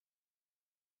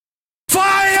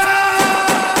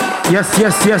Yes.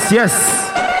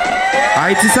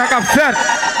 Haïti ça qu'a fait.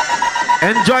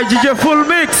 Enjoy DJ Full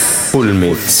Mix.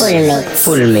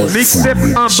 Mixtape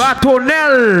Anba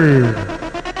Tonel.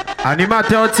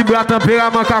 Animateur Tibra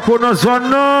tempérament kako dans zone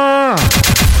non.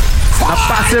 A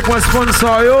passé pour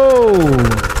sponsor yo.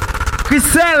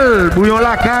 Christelle, Bouillon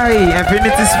Lacaille,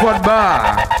 Infinity Sport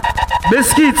Bar.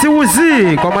 Beski,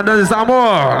 Tiwouzi, commandant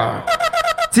Zamor.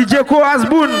 Tidjeko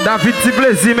Asboun, David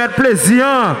Tiplaisir, Maître Plaisir.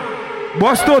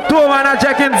 Boss Toto,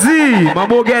 Manager Kenzi,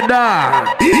 Mambo Geda.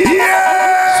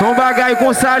 Son bagay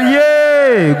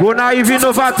consalié, Gonaïve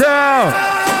innovateur.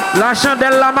 La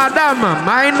chandelle la madame,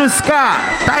 Mainuska,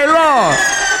 Taylor,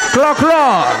 Clock.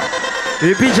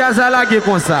 Et puis Jazala qui est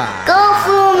comme ça. Go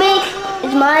for me,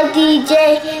 it's my DJ.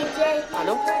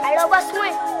 Allô? Allô, boss, moi.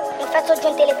 Il fait sauter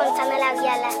un téléphone, ça dans la vie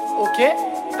là. Ok.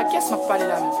 À qui est-ce que je parle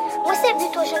là? Moi, c'est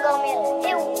plutôt chez Gormel.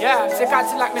 Et où? Yeah, c'est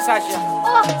Cadillac messager.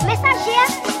 Oh, messager?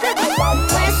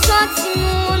 Moi, sorti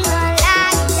mon dans la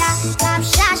vie, comme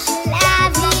cherche la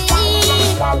vie.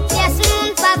 Yes, mon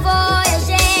pas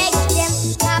voyager, j'aime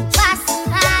pas passer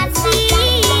ma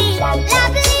vie. La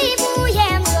vie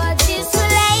bouillée, moi, du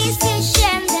soleil, c'est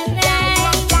j'aime de mer.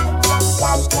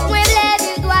 Moi, blé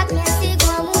du doigt, merci,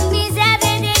 grand mon misère,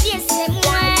 ben de bien, c'est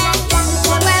moi.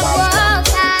 Ouais, walk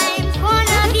time, qu'on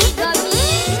a vie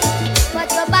dormir. Moi,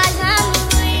 tu vas jamais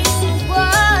mourir,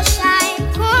 walk time,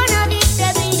 qu'on a vie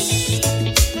dormir.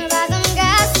 On va comme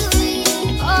gasoil,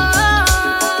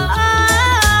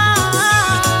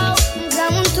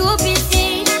 dans mon tout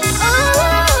petit.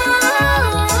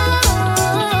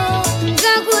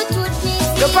 Dans goût tout petit.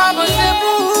 Le pas bon c'est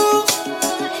vous.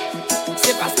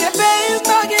 C'est parce que pays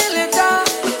pas l'état.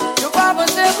 Le pas bon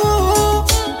c'est vous.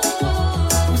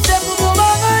 C'est pour mon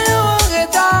mari en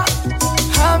retard.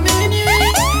 À minuit,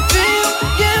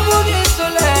 qui est pour le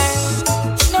soleil.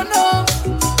 Non,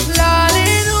 la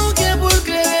ligne qui est pour le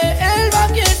clair, elle va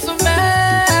qui est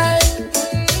sommeil.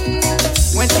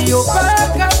 Moi si yo pas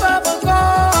capable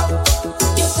encore.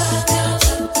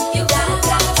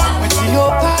 Moi si yo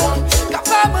pas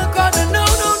capable encore de non.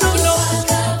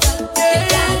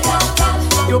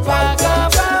 Yo pas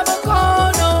capable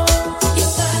encore non. Yo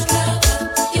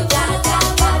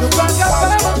pas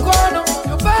capable encore non.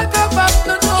 Yo pas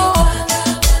capable non.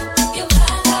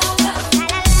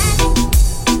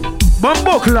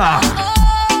 Bambok là.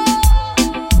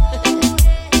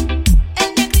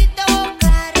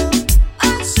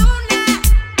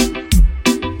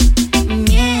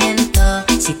 Miento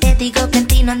si te digo que en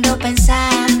ti no ando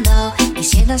pensando.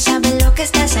 Quisiera saber lo que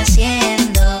estás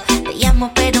haciendo. Te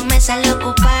llamo pero me sale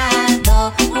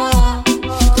ocupado. Oh.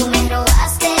 Tú me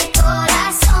robaste el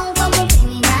corazón como un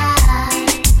criminal.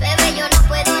 Bebé, yo no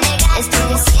puedo negar. Esto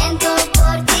que siento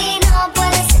por ti no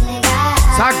puede ser legal.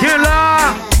 Sakela.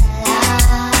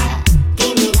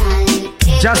 Criminal.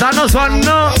 Jaza no son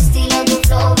no. Tu estilo, tu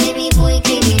flow, baby, muy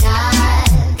criminal.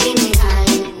 Criminal.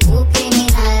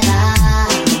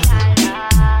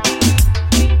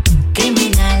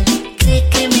 Criminal,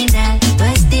 criminal. Tu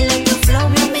estilo y tu flow,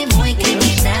 baby, muy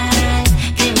criminal.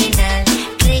 Criminal,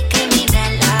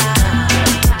 criminal.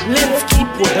 Let's keep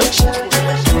production.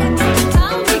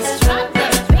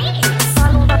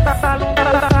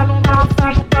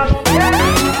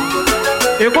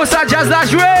 Et pour ça, Jazz l'a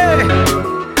joué.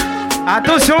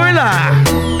 Attention, là.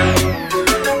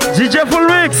 DJ Full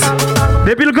Mix.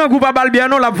 Depuis le gangou pas bien,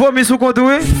 non, la vomi sous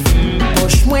contour.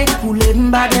 Poche moi coulé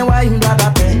m'bagay wa m'da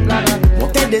papé.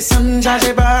 Monter descendre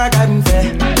j'ai pas qu'à me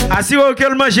faire. Assis au que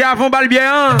le manger avant bal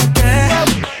bien.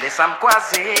 Les femmes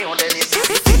croisées ont des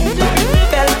nécessités.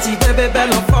 Belle petite bébé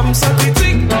belle en forme sans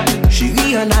critique.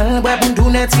 Chérie en albe pour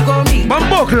tourner ti comique.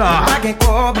 Bambok là. Pas qu'un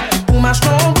cob pour m'acheter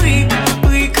un brick.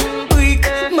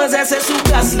 Moi c'est sous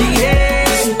place lié.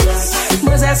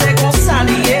 Moi c'est comme ça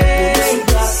lié.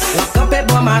 La campé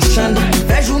bon machin,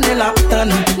 fait journée la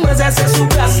tonne. Moi c'est sous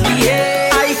place lié.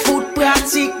 Aïe foot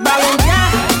pratique, ballon bien.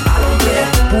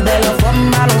 Poubelle en forme,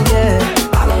 ballon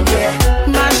bien.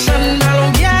 Machin, ballon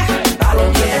bien.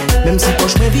 Même si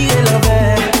poche me vire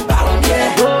l'envers. Ballon bien.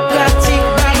 Pratique,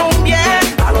 ballon bien.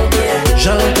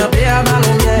 J'en campé à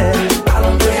ballon bien.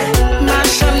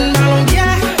 Machin, ballon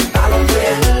bien.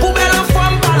 Poubelle en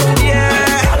forme, ballon bien.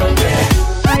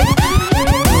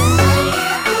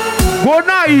 Go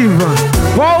naïve,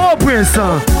 bon au prince,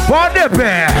 bon de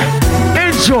père.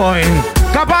 Enjoy,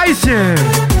 cap haïtien.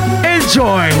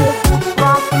 Enjoy.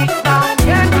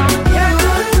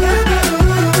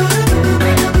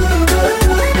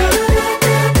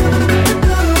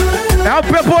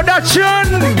 LP Production.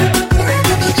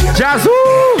 Jazou.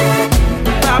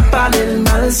 Pas parler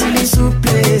mal si li sous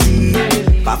plaisir.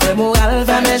 Pas fait moral,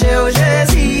 fait mes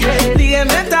géogésie. Li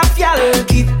remet ta fiale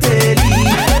qui te lit.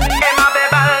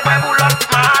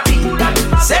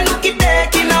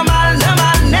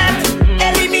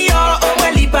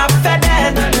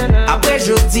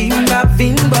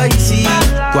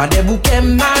 fait bouquet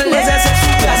mal. Moi c'est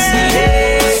sous glace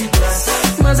lié.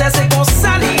 Moi c'est qu'on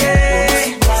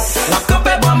s'allié. La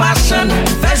campé bois machin,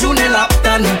 fait journée la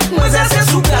tonne. Moi c'est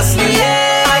sous glace lié.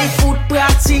 Aïe foot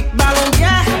pratique, ballon bien.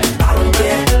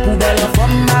 Poubelle en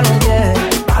forme, ballon bien.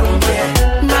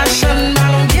 Machin,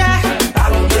 ballon bien.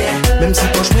 Même si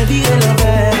quand je me vire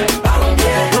l'envers.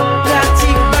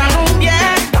 Pratique, ballon bien.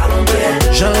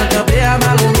 J'en campé à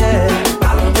ballon bien.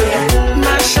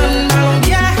 Machin, ballon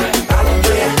bien.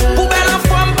 Poubelle en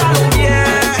forme, ballon bien.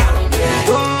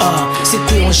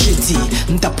 C'était un jeudi,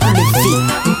 m't'a pour le vide,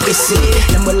 m'pressé.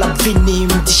 L'aime la vini,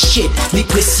 m'dit shit,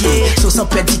 l'éprécié. Sans sans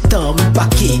perdre du temps,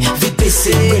 m'paqué, vite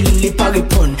baissé. Les pas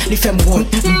répondre, les fait m'ronde,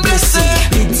 m'blessé.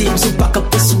 Les dit m'sont pas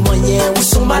capés sous moyen ou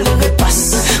son malheureux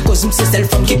passe. Cause m'sais c'est le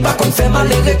femme qui pas qu'on fait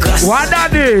malheureux grâce.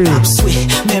 Wadade!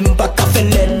 Absolument, même pas qu'à faire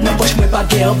l'aile, n'empêche moi pas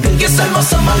guère, que seulement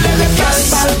sans malheureux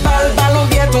passe. Ballon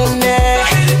bien tourné.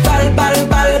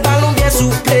 Ballon bien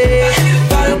soufflé.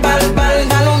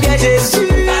 Ballon bien Jésus.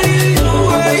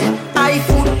 Aïe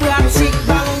foot pratique,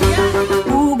 ballon bien.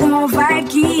 Ou gon vibe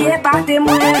qui est pas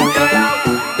témoin.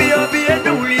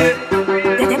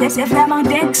 C'est vraiment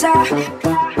dingue ça.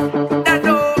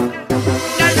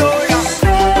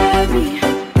 Baby,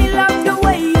 me love the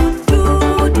way you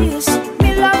do this. Me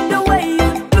love the way you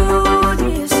do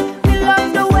this. Me love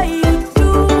the way you do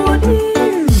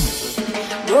this.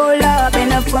 Roll up in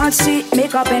the front seat,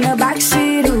 make up in the back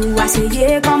seat. Ooh, I say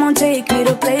yeah, come on, take me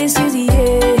to places,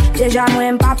 yeah. Déjà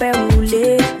moi m'pas faire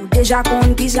rouler, ou déjà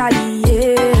qu'on qui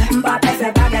s'allier. M'pas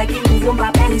faire bagarre qui nous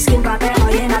m'pas faire risquer, m'pas faire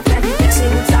rien à faire du texte,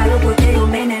 nous ça le côté au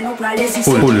mène nous pour aller ici.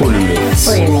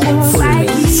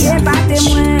 C'est pas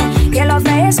témoin, qu'elle a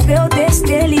fait espérer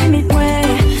tester limite moi.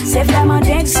 C'est vraiment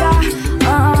dingue ça.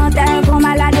 T'es un bon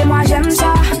malade et moi j'aime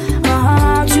ça.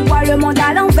 Tu vois le monde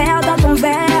à l'envers dans ton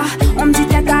verre. On me dit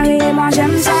t'es carré, moi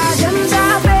j'aime ça,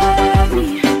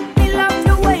 baby. Me love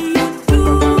the way you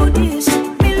do this.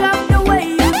 Me love the way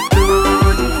you do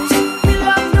this. Me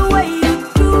love the way you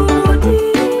do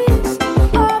this.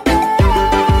 Oh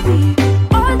baby,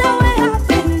 all the way up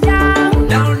and down.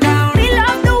 Me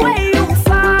love the way you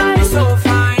find. So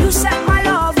fine. You set my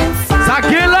love on fire.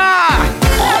 Sakila!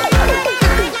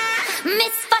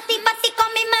 Miss Fatty Batty call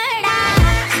me murder.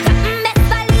 Best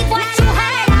believe what you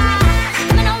heard.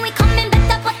 Me know we coming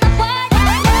better put the word.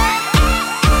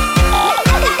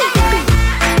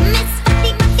 Miss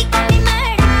Fatty Batty call me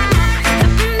murder.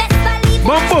 Best believe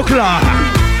what you Bokla!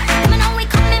 me know we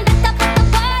coming better put the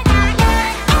word.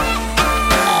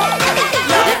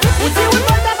 Ou si ou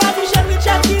pas ta pas fichel mi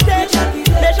chakide.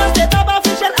 Les choses de ta pas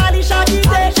fichel ali chakide.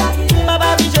 Ma ba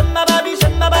fichel.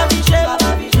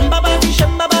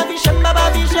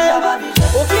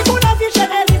 Au fil qu'on a fichel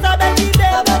Elisabeth Ide.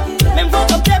 Même quand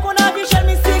on fait qu'on a fichel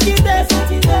Mystique Ide.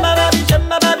 Ma ba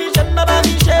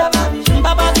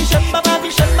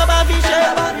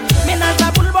fichel. Ménage la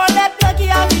boule bolette qui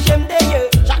a fiché m'deye.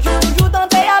 Chaque jour toujours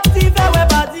tenté à petit faire ouais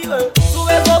pas dire. Sur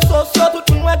réseaux sociaux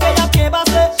tout le monde qui a bien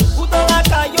passé. Ou dans la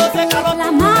caillou c'est carotte. La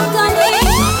marconi,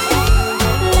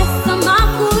 laisse ma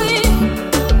courir.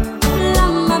 La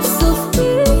m'a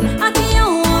souffrir, à qui on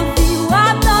envie ou à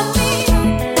dormir.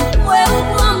 Ouais ou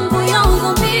prendre bouillon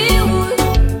zombie.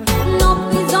 Non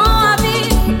prison à vie.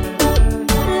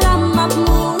 La m'a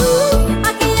mourir,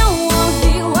 à qui on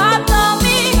envie ou à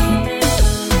dormir.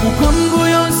 Ou comme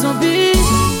bouillon zombie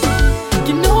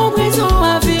qui nous prison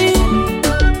à vie.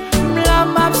 La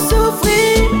m'a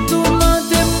souffrir, tout le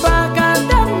monde est pas qu'à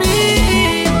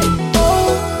dormir. Oh,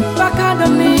 pas qu'à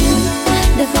dormir.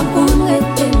 Des fois qu'on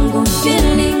reste mon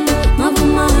feeling, ma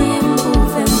maman pour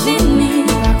faire venir.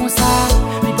 Pas comme ça,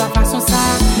 mais pas façon ça.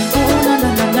 Oh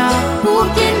non. Pour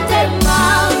qu'il t'ait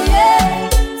marié,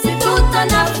 c'est tout un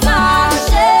affaire.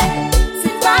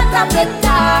 C'est pas ta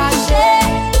pétache.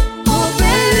 Oh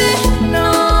baby,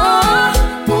 non.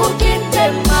 Pour qu'il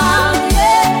t'ait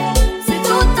marié, c'est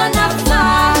tout un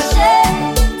affaire.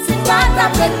 C'est pas ta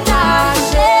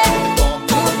pétache.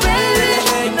 Oh baby,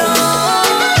 non.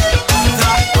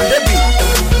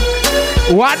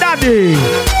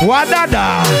 Wadada,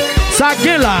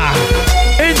 Sakila,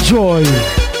 enjoy.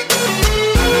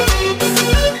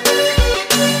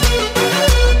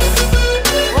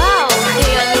 Wow,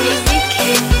 real music.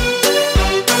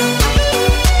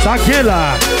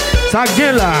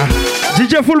 Sakila,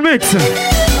 DJ Full Mix.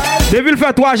 Depuis le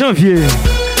fait 3 janvier.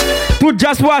 Tout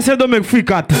diaspora c'est domaine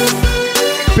fricat.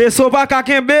 Peso pas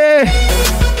kakembe.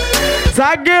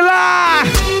 Sakila.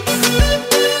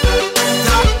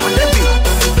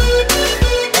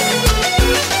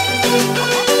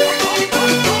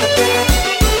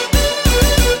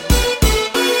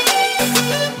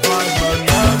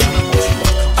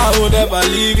 I would never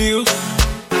leave you.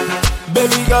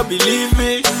 Baby girl, believe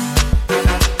me.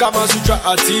 Kama Sutra,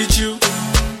 I teach you.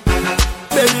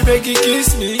 Baby, make it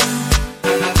kiss me.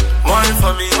 Wine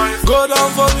for me, go down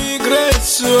for me, grace,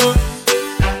 so.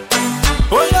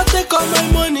 Oh, you take all my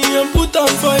money and put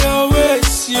on for your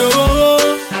waist, yo.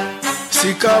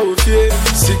 Sika ofie,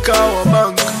 sika wa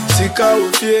bank, sika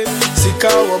ofie, sika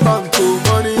wa bank. Oh,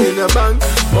 money in the bank,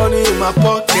 money in my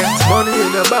pocket, money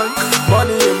in the bank,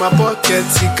 money in my pocket.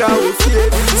 Sika ofie,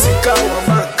 sika wa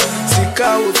bank,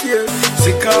 sika ofie,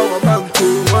 sika wa bank.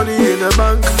 Oh, money in the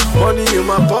bank, money in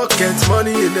my pocket,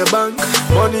 money in the bank,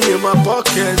 money in my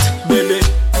pocket. Baby,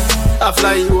 I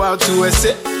fly you out to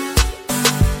SA.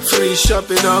 Free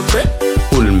shopping on me.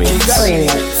 Full me.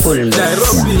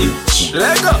 Nairobi,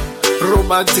 Lego,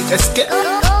 romantic escape.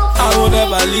 I will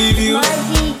never leave you.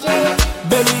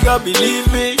 Baby, girl, believe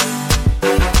me.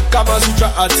 Kama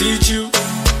Sutra, I teach you.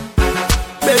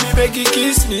 Baby, make it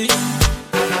kiss me.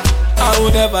 I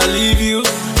will never leave you.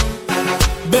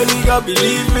 Baby, girl,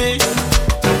 believe me.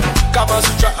 Kama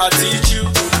Sutra, I teach you.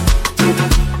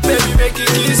 Baby, make it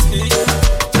kiss me.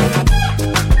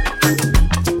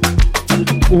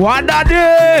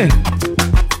 Wadade,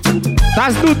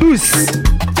 that's no deuce.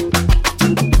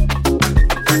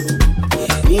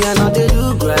 Me I know they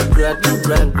do gra,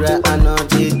 I know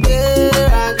they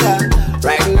get.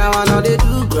 Right now I know they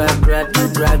do gra,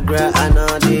 I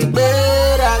know they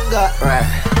get. Right.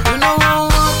 You know one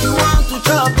walk, you want to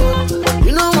chop up.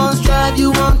 You know one stride,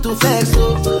 you want to flex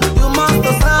up. You must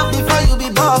serve before you be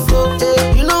boss up.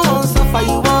 You know one suffer,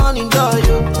 you want enjoy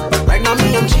you. Right now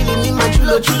me I'm chilling in my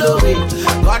chulo way.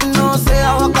 God knows say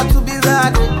I walk out to be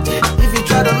that way. If you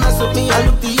try to mess with me, I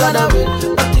look the other way.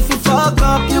 But if you fuck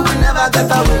up, you will never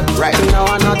get away. Right now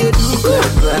I know they do gra,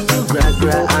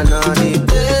 I know they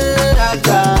get.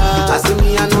 I see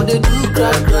me, I know they do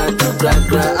gra,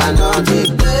 I know they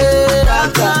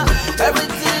get.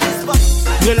 Everything is fine.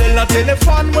 Je l'ai la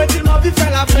téléphone, moi tu m'as vu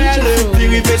faire la pelle. Puis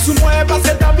rivé sous moi parce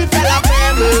que t'as vu faire la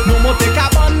peine. Nous monter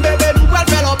cabane, bébé, nous allons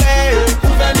faire l'obé.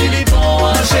 Pour 20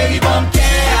 militons, chérie, bancaire.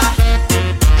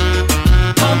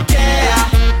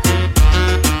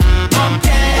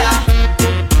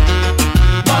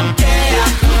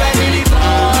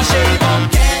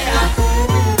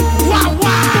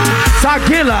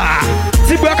 Sagela,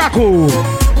 Tibakako,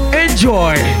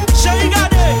 enjoy. Chérie,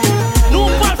 regardez, nous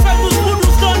pas faire nous pour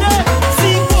nous donner.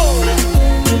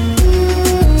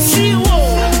 Si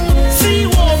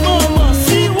wow, maman,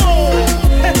 si wow.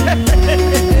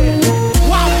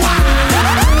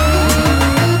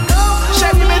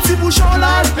 Chérie, mes petits bouchons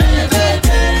là.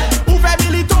 Ouvert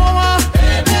militon,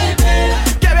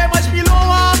 Kébé, moi j'pilon,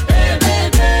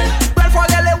 belle fois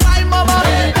les wine, maman.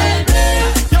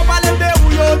 Yo pas les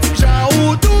dérouilles, yo tout genre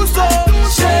ou tout ça.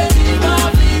 Chérie, ma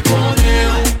vie connaît.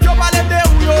 Yo pas les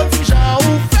dérouilles, yo tout genre ou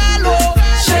fait l'eau.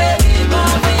 Chérie, ma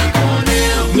vie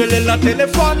connaît. Relais la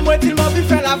téléphone, moi tu m'as vu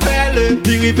faire la belle.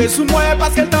 Puis rivé sous moi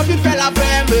parce qu'elle t'a vu faire la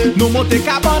belle. Nous monter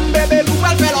cabane, bébé, nous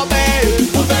allons faire l'obé.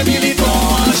 Pour 20 militons,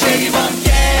 chérie,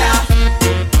 bancaire.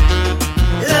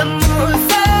 L'amour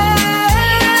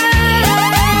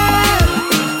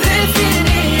c'est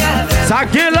fini avec.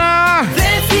 Sagela,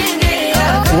 C'est fini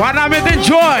avec. wanna make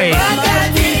enjoy.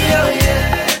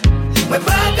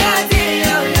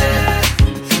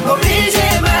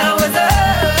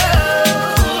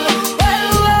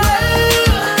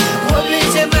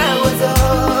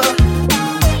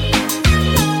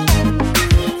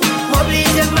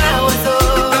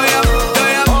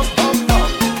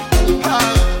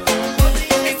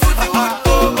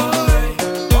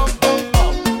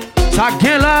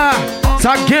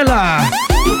 Sagela,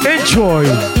 enjoy.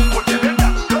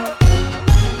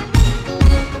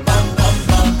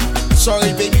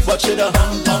 Sorry baby, but you know.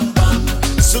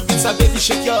 So it's a baby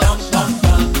shake your.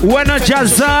 When a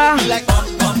jazza,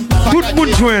 tout le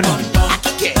monde joue.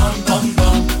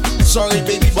 Sorry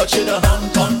baby, but you know.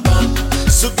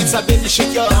 So it's a baby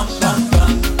shake your.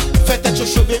 Faites your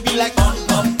show baby like.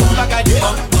 Bagade.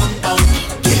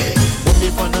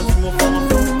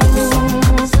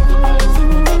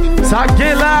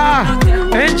 Sagela,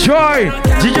 enjoy.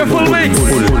 DJ Full Mix.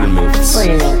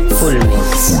 Full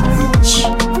mix.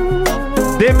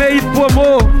 Des meilleurs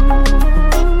promos.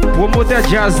 Promo de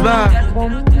jazz là.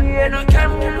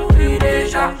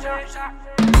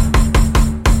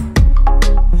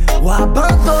 Ou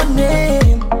abandonné.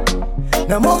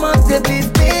 Dans moment de plus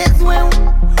besoin.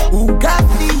 Ou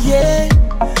gaspillé.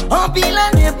 En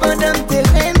bilan pendant tes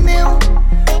remèdes.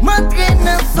 M'entraîne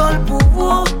sol pour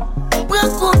vous. Prends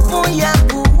coup pour y'a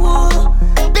pour vous.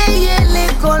 Payer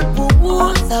l'école pour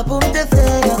vous. Ça pour me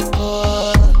faire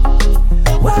encore.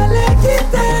 Voilà qui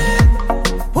t'aime.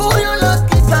 Pour yon l'autre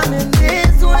qui pas même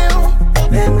besoin.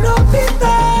 Même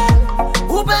l'hôpital.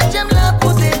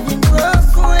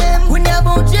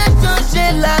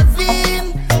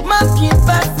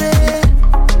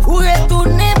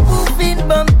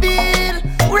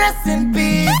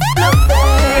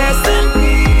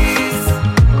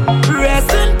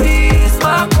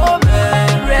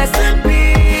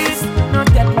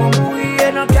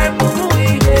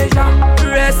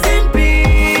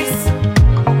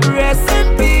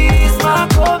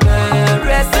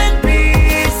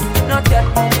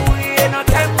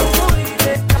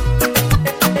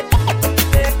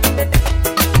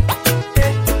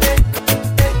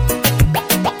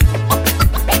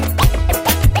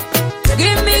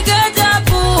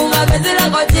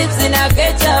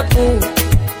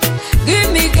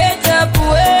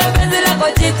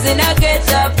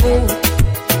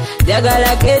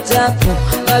 Jagala ketchup,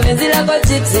 mapenzi lako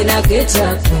chips na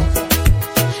ketchup.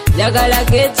 Jagala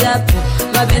ketchup,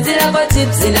 mapenzi lako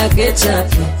chips na ketchup.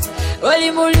 Oli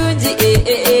mulungi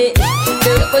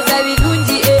Koza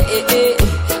bilungi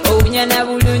Ounyana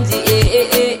bulungi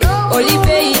Oli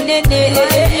peinene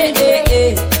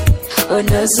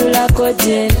Onosula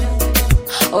kojeno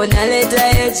Onaleta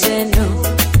yojeno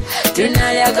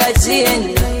Tunalya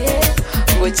kachieno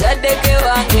Uchadeke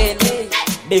wangene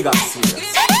Big up.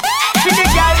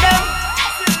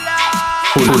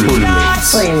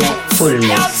 Full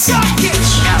mix.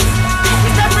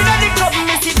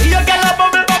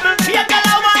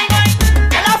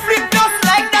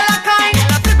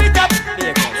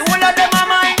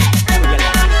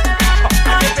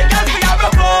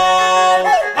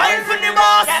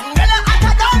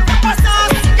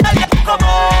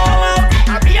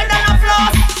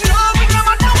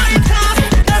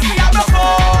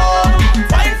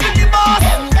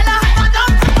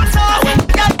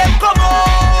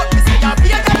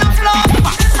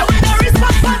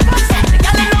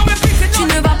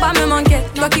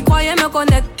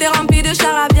 T'es rempli de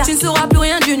charabia, tu ne sauras plus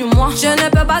rien du moi. Je ne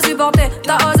peux pas supporter,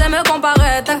 t'as osé me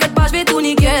comparer. T'inquiète pas, je vais tout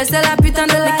niquer, c'est la putain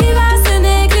de la. Qui va se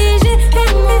négliger?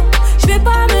 Je vais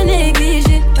pas me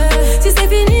négliger. Si c'est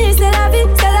fini, c'est la vie,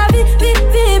 vie.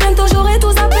 Bientôt j'aurai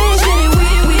tout ça péché.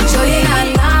 Oui, jolie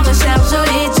nana, recherche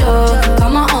joli Joe.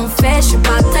 Comment on fait? Je suis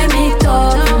pas très mytho.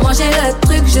 Moi j'ai le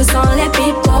truc, je sens les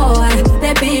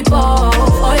people.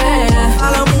 Oh yeah.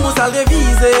 À l'amour, ça le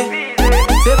dévisé.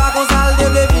 C'est pas qu'on ça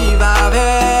le vivre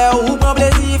avec. Ou prend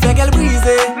plaisir, fait qu'elle brise.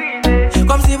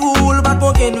 Comme si vous voulez battre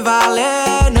pour qu'elle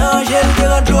valait. Non, j'ai le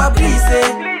terrain de l'eau à plisser.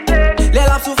 Les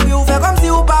laps souffrir ou fait comme si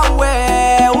vous pas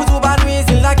ouais. Ou tout pas nuit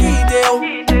s'il l'a quitté.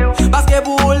 Parce que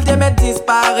pour le te mettre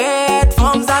disparaître.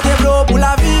 Femme ça développe pour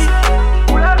la vie.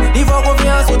 Il faut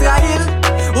confiance ou trahir.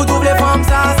 Ou double les femmes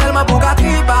ça seulement pour qu'à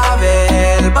trip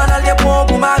avec. Pendant le dépôt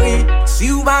pour Marie. Si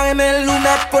vous pas aimer nous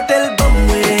mettre potel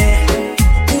bon ouais.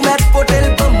 Ou mettre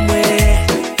potel bon ouais.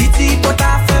 Petit pota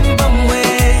femme bon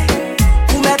ouais.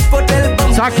 Ou mettre potel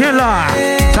bon. Ça qu'est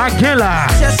là.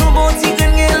 Cherche un bon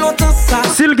tigre longtemps ça.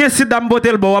 S'il y a si dame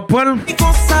potel bon à prendre.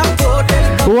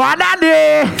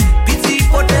 Wadade. Petit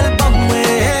potel bon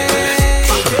ouais.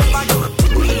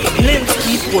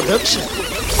 Linsky Production.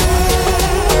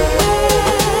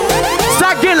 Ça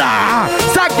qu'est là.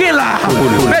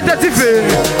 Mettez tifé,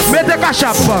 mettez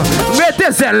cachap,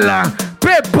 mettez zèle,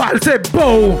 PayPal, c'est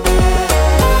beau.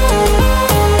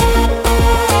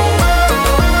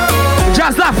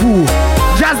 Jazz la fou.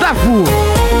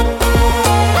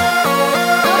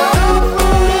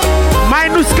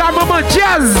 Minuska Maman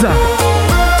Jazz.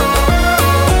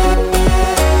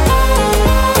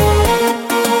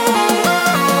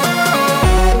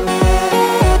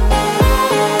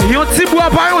 Yon ti bois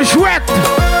pas yon chouette.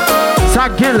 Ça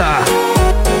gagne là.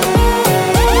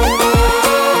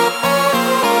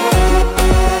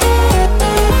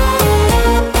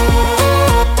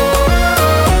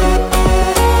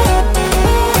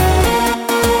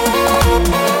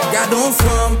 Gardons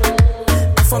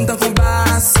femme dans ton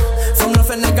basse. Femme non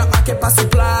fait nègre qui pas sur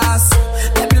place.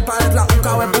 Depuis le paraître là, on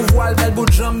carré pour voir belle bout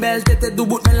de jambe, belle tête de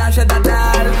bout de mélange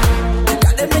d'adal.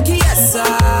 Regardez mais qui est ça?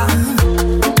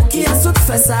 Qui a sauté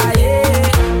fait ça?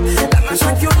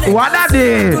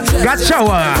 Wadade,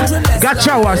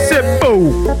 Gachawa, c'est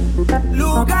beau.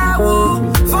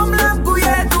 Loup-garou, femme la couille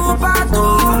tout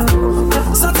partout.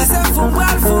 Sentez ces fous,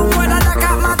 bras le fou, moi la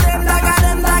dakar, matem,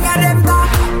 dagadem.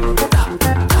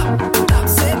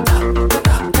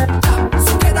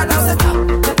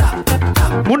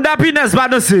 Moun da pines va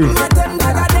danser.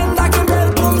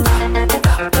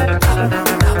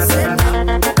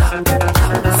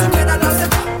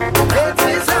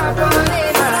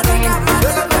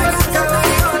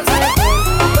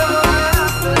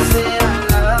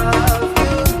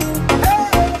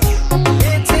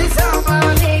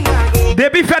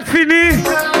 Depuis fête finie,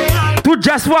 tout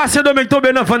jazz fois c'est dommage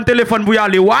tomber dans le téléphone pour y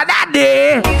aller.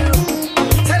 Wadade.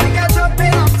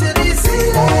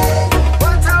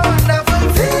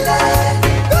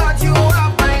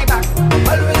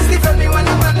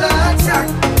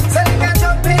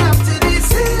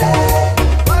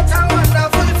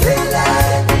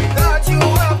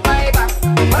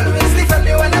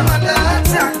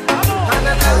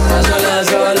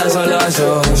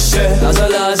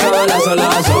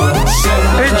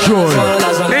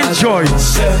 Enjoy.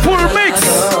 Full mix.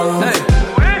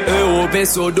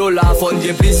 Peso dollar fond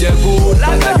bien plusieurs coups.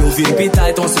 La gagne au ville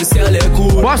pita ton social les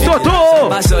coups. Boss Toto.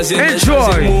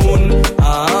 Enjoy.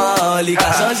 Ah, les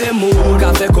gars changer mood.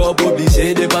 Café corps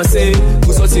obligé de passer.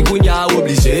 Pour sortir kounya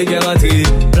obligé de rentrer.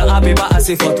 La rapé pas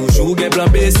passé, faut toujours gen plan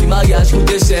B. Si mariage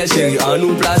coûte cher, chérie, en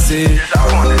nous placer.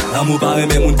 L'amour paraît,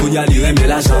 mais mon kounya li reme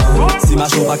l'argent. Si ma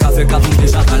chou pas qu'à faire cap,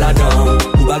 déjà à la dent.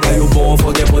 Ou bagay au bon,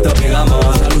 faut gen bon tempérament.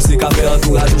 Jalousie qu'à faire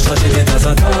entourage, ou changer de temps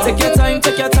en temps. Take your time,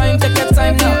 take your time, take your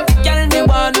time now. Girl, me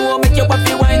want to make your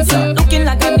body wine, so. Looking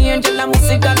like an angel, I'm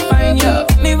music that fine, yeah.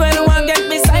 Me when I want get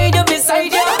beside you,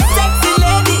 beside you. Sexy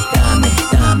lady, dame,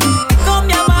 dame. Come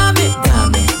here, mommy,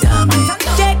 dame, dame.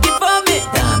 Shake it for me,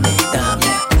 dame, dame.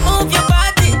 Move your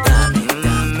body, dame,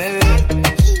 dame.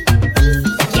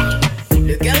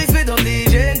 Le cœur est fait dans les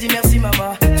gènes, dis merci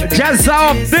maman. Jazz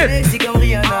update. C'est comme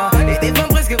Rihanna. Et des femmes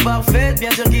presque parfaites,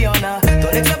 bien sûr qu'il y en a. Ton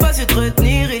ex n'a pas su te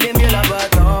retenir, il est mieux là-bas,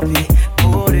 tant pis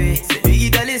pour lui. C'est lui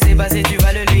qui t'a laissé passer, tu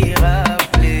vas le lui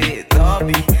rappeler. Tant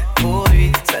pis pour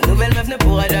lui, sa nouvelle meuf ne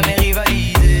pourra jamais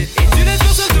rivaliser. Et tu laisses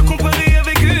personne te comparer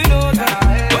avec une autre.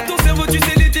 Toi ton cerveau tu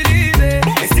sais l'utiliser.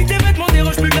 Et si tes vêtements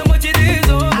dérangent plus que la moitié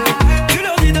des autres, tu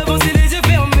leur dis d'avancer les yeux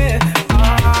fermés.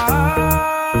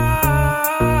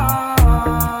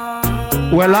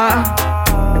 Voilà.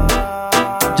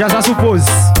 Jazz à suppose.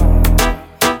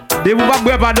 Des vous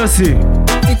pas pas danser.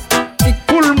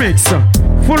 Full mix.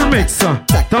 Full mix.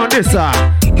 Tendez ça.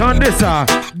 Tendez ça.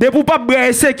 Des vous pas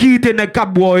briller sécurité ne cap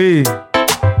boy.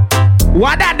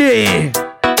 Wadade.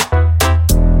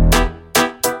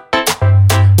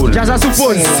 Jazz à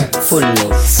suppose. Full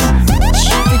mix.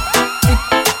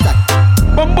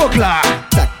 Bombokla.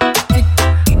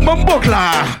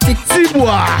 Bombokla.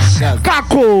 Tibois.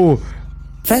 Kako.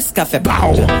 Fes café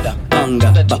Bow.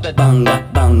 banga banga banga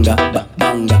banga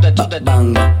banga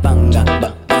banga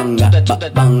banga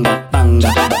banga banga.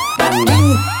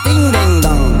 Ding ding ding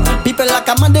dong. People like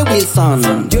Amanda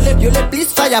Wilson. You le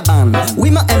please fire ban.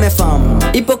 Oui ma MFM.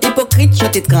 Hypocrite je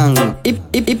t'étrangle.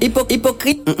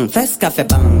 Hypocrite. Fes café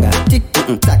banga. Tic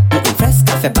tac. Fes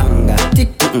café banga.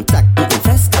 Tic tac.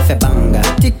 Fes café banga.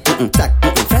 Tic tac.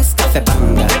 Fes café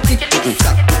banga. Tic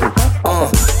tac.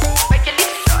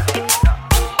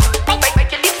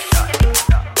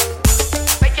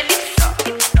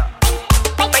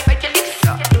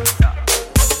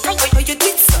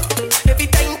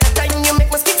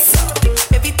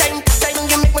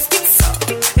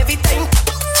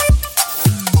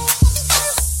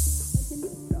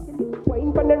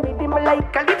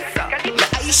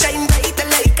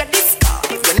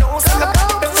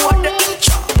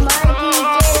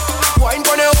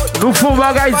 Nous faisons des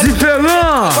bagages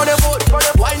différents.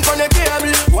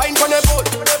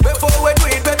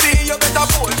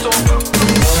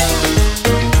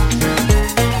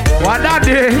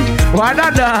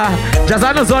 Wadada, Jazz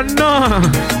nous zone non.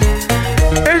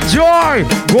 Enjoy,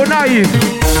 go naïf,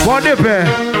 bon épée,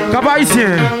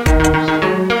 Cap-Haïtien,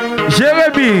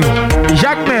 Jérémy,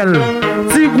 Jacques-Mel,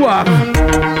 Tigouab,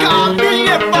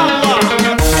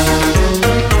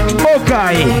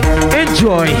 Okay,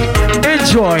 enjoy,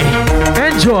 enjoy,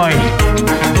 enjoy.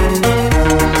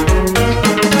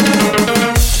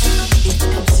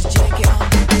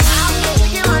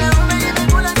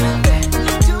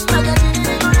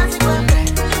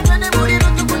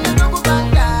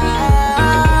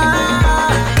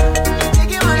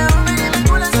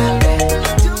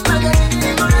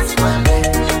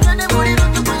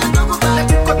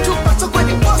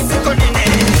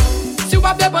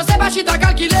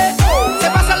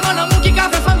 C'est pas seulement l'amour qui a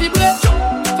fait femme vibrer.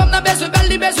 Femme n'a besoin belle,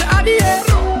 li besoin habillée.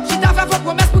 Si t'as fait vos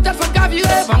promesses pour telle femme qu'a viré.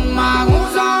 Femme ma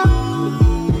gonza,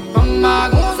 femme ma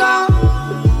gonza,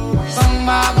 femme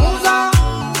ma gonza,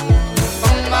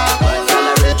 femme ma gonza.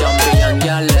 Every champion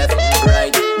girl left,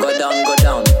 right, go down, go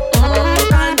down.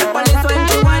 Call the police when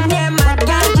you want, yeah, mad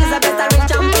girl, she's a better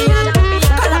champion.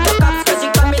 Call up the cops 'cause she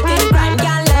committing crime,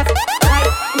 girl left, right,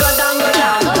 go down, go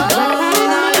down.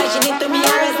 She need to be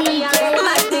arrested.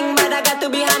 Mad thing, but I got to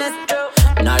be honest.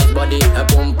 Nice body, a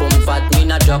pum pum fat, me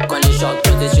not drop on the shot,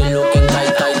 cause she looking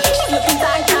tight, tight. She looking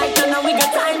tight, tight, and now we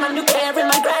got time, and you can't every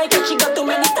man cry, cause she got too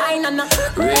many time, and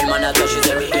real man, I thought she's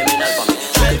every criminal for me.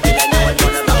 I know what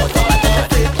you're about,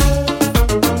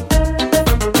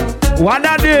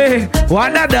 Wadade,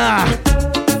 wadada.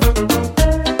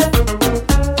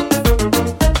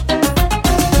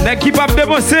 L'équipe a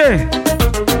débossé.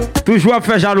 Toujours à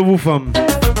faire jaloux vous femmes.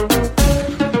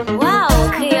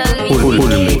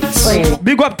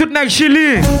 Big up tout le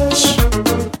Chili,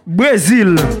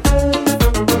 Brésil,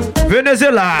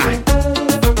 Venezuela.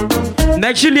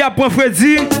 Nek Chili a point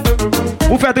Freddy.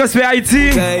 Vous faites transfert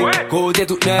Haïti.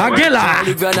 Agela.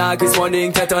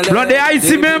 L'on de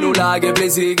Haïti même. A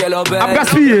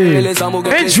gaspillé.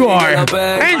 Enjoy.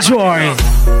 Enjoy.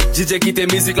 DJ qui te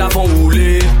musique la font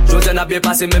rouler. J'en a bien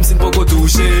passé même si n'po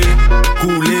toucher.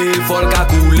 Couler, folk a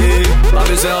couler. Pas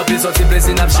besoin de sortir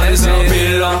blessé n'a changé.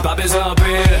 Pas besoin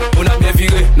de on a bien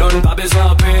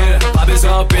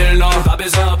girl, non, pas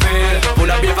besoin de payer. Pour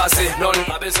la bien passer, non,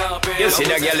 pas besoin de payer. You see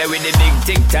the girl with the big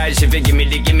tic tac, she fi gimme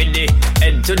the.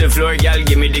 Head to the floor, girl,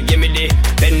 gimme the.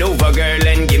 Bend over, girl,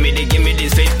 and gimme the.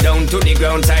 Spit down to the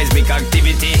ground, seismic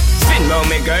activity. Spin round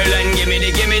me, girl, and gimme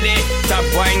the. Top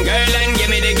wine, girl, and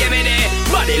gimme the.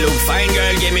 Body look fine,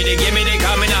 girl, gimme the.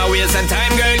 Coming out, waste some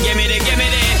time, girl, gimme the.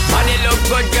 Body look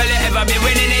good, girl, you ever be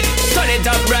winning it. Turn it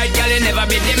up right, girl, you never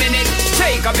be dimming it.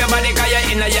 Take up your body, cause you're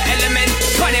in your element.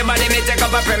 Funny body, may take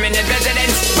up a permanent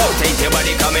residence. Rotate your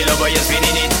body, come in over, you're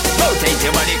spinning it. Rotate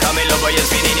your body, come in over, you're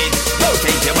spinning it.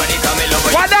 Rotate your body, come in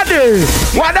over. What that do?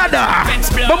 What that do?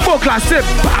 Bumbo classic,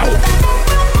 pow.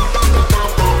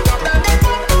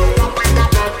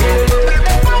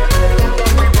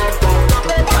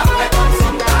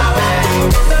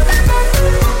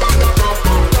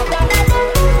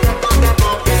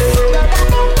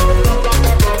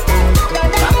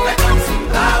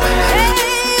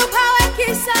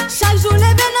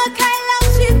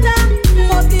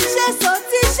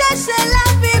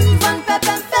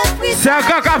 C'est un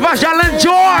caca, j'allais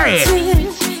enjoy.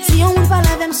 Si on parle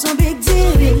avec son big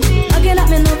deal, ok là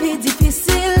mais non plus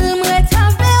difficile. M'aurait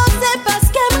tapé, c'est parce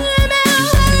que m'aimait.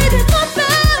 J'ai trompé,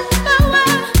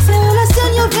 c'est relation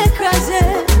yo fait craser.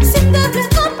 Si t'as fait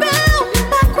tromper,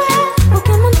 pas quoi.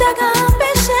 Aucun monde t'a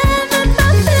empêché de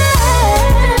parler.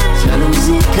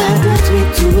 Jalousie, cadre,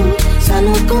 tout, ça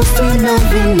nous construit nos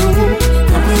vies, nous.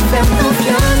 On peut faire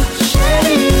confiance,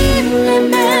 chérie, les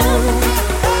mères.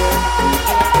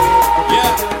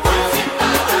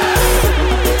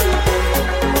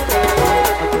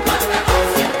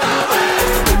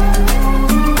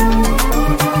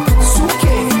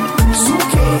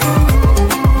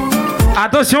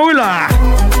 Attention, oui là.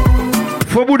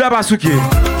 Faut Bouddha pas souké.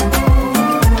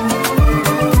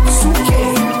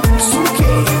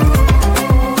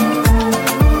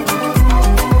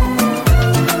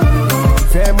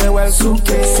 Fais-moi well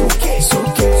souké,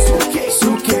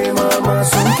 maman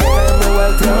souké. Fais-moi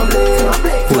well trembler.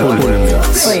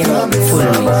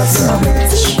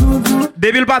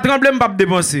 Débile pas trembler, m'pas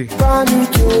dépenser.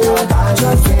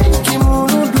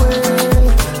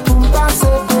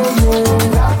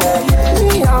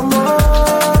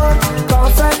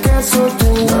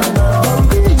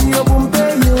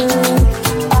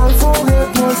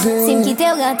 Si me quitte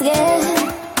rentrer,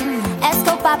 est-ce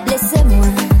qu'on pas blesser moi?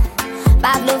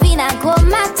 Pablo vina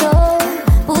comato,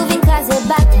 pour vin craser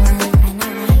batman.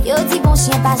 Yo dit bon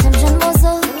chien pas j'aime jeune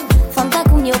mozo, femme ta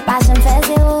koum yo pas j'aime faire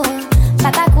zéro.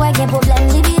 Papa quoi y'a problème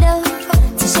libido,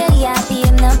 ti chéri a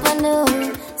pire m'en prendre.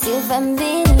 Si vous faites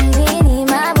vini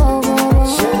ma bobo.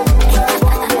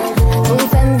 Vous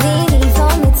faites vini,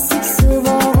 faut mettre six sous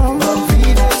bobo.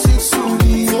 Si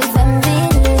vous faites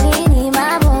vini ma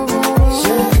bobo.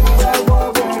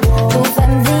 Vous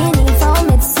faites vini, faut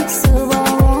mettre six sous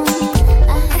bobo.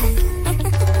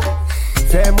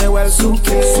 Fais-moi well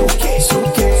souké,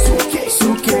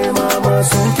 maman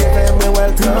souké. Fais-moi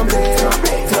well trembler,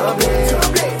 maman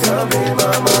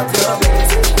trembler.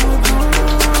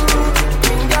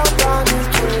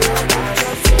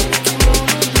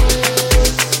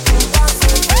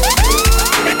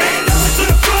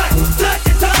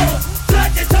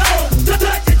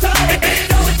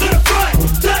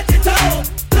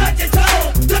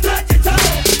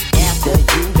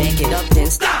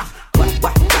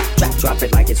 Drop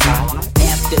it like it's hot.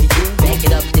 After you back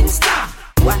it up, then stop.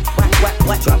 What?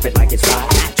 Drop it like it's hot.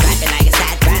 Drop it like it's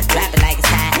hot. Drop it like it's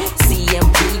hot.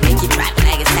 CMP make you drop it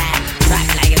like it's hot. Drop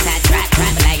it like it's hot. Drop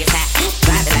it like it's hot.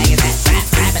 Drop it like it's hot.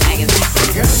 Drop it like it's hot.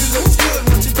 Girl, you look good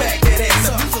when you back that ass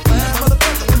up. You so fine,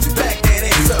 motherfucker, when you back that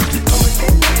ass up. Oh,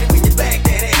 and daddy, when you back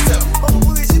that ass up. Oh,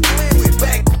 who is you playing with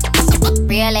back?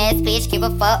 Real ass bitch, give a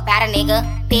fuck about a nigga.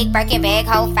 Big Birkin bag,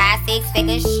 hold 5-6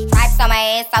 figures. Stripes on my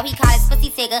ass, so he call his pussy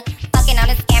tigger. Fucking on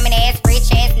a scamming ass, rich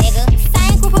ass nigga.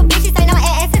 Same group of bitches, ain't no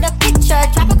ass to the picture.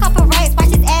 Drop a couple racks,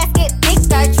 watch his ass get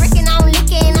bigger. Tricking on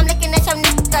licking, I'm licking at your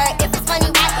nigga. If it's money,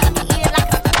 why you can eat it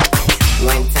like a.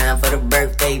 One time for the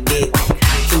birthday bitch.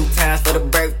 2 times for the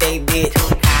birthday bitch.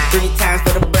 3 times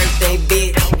for the birthday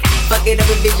bitch. Fuck it up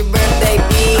if it's your birthday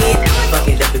bitch. Fuck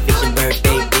it up if it's your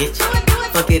birthday bitch.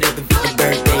 Fuck it up if it's your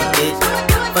birthday bitch.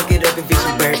 Fuck it up if it's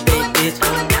your birthday bitch.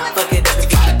 Fuck it up if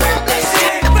it's your birthday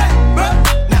bitch.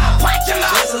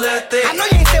 Just a little thick.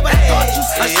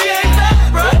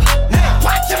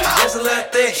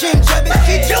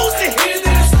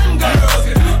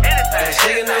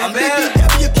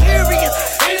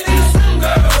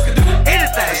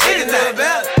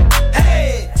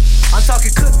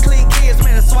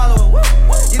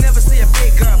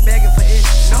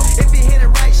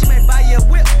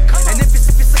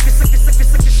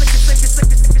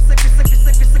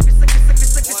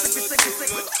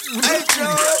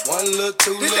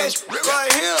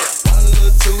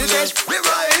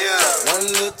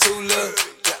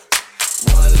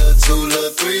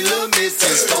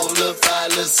 le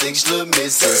 5, le 6, le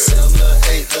missus. 7, le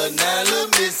 8, le 9, le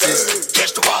missus.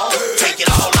 Catch the ball, take it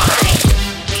all out.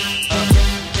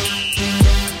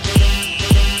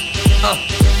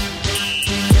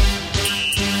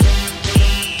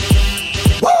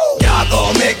 Y'all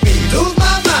gon' make me lose my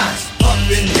mind. Up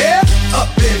in here,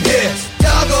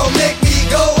 y'all gon' make me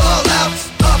go all out.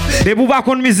 Up in Des bouba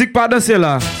kon musique pas danser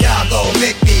là. Y'all gon'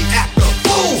 make me act a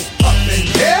fool. Up in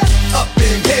here,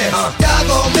 y'all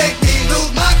gon' make me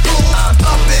lose my cool.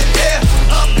 Up in here,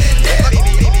 I'm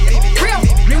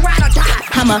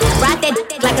I'ma ride that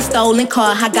like a stolen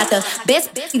car. I got the best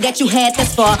that you had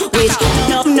this far, which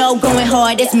no going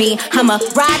hard, it's me. I'ma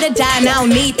ride or die and I don't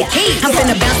need the key. I'm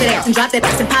finna bounce it out and drop that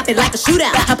ass and pop it like a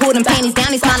shootout. I pull them panties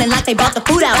down, they smiling like they bought the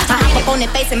food out. I hop up on their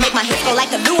face and make my hips go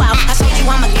like a luau. I showed you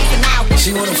I'm a gangster now.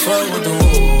 She wanna fuck with the woo.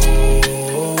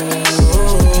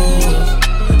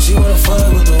 She wanna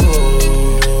fuck with the woo.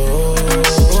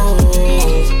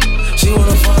 She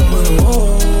wanna fuck with the woo.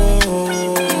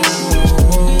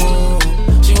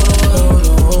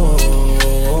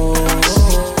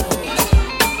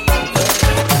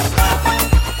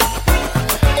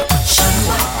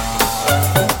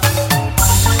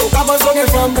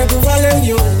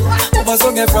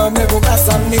 Son from me, book as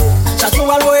on me. Chat to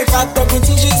all way cat to put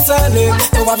you selling.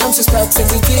 Over from suspect,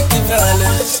 since it's taking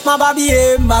violence. My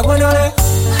baby, my gonna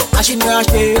machine crash,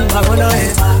 my gonna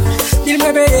Dil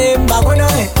me be, my gonna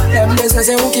them business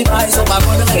who keep eyes on my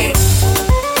gonna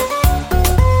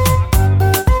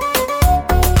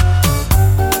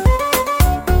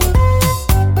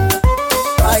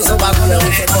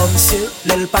Comme si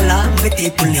l'elle pas là, m'était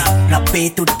poulé. La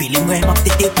paix toute pile, moi m'a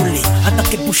fait poulet.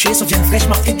 Attaquer boucher, ça vient fraîche,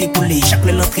 m'a fait poulet. Chaque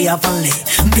l'entrée avant les,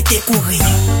 m'était couru.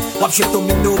 Wap je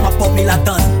domino, m'a pommé la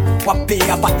donne. Wap paye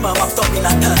abattement, m'a tombé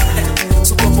la donne.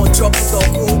 Sous mon job, c'est au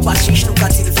gros, pas chiche, nous quand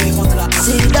il fait contrat.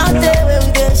 Si dans tes we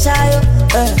get shy,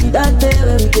 dans tes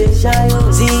we get shy.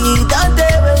 Si dans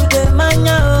tes we get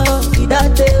mania, dans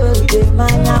tes we get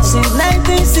mania. Since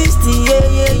 1960,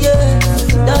 yeah.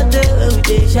 Dans tes we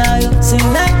get shy. Since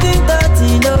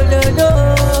 1930, no.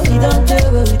 Dans tes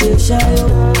we get shy.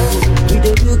 We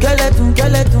dey do skeleton.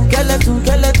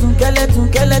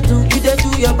 You dey do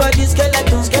your body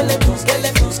skeleton.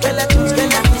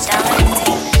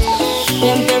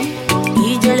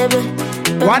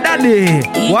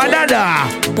 Wadada,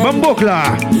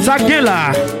 Bambokla,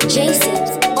 Sakela.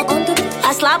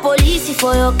 I slap police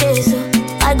for your case.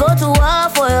 I go to war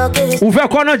for your case. Ouvert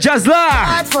corner jazz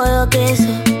là. For your case.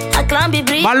 I climb the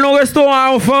bridge. Mal non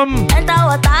restaurant en femme. Enter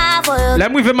water for your case.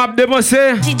 L'aime rive m'a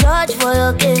dépenser. She judge for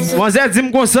your case. Moi zè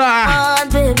dit comme ça.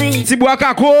 Baby. Si bois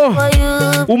kako.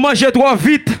 Ou manger trop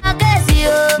vite.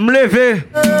 M'lever.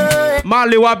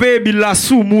 Mal wa baby la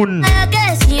sous moun.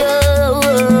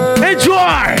 Enjoy.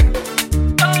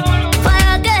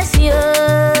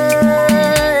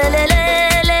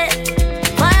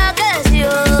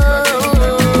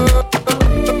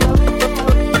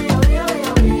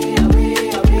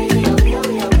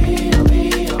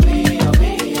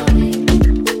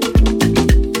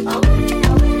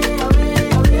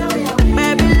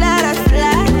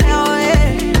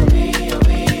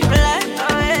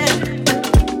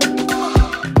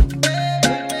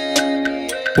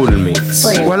 Full mix.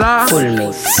 Voilà. Full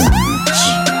mix.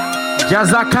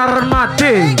 Jazza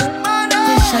Karmate.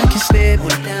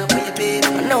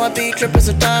 I know I be tripping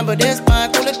sometimes, but this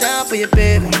fine, cool it down for your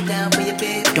baby.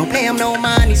 Don't pay him no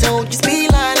money, so just be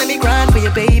lying, let me grind for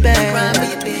your baby.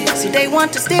 See, they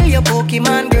want to steal your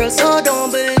Pokemon, girl, so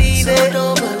don't believe it.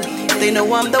 They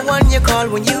know I'm the one you call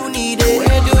when you need it.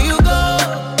 Where do you go?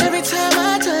 Every time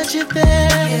I touch you there.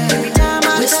 Every time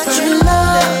I touch you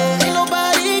love. Ain't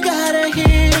nobody gotta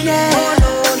hear. Oh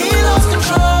no, he lost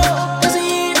control. Doesn't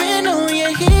even know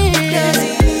you're here.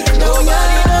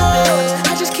 Nobody knows.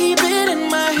 I just keep it in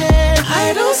my head.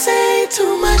 I don't say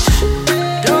too much.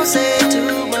 Don't say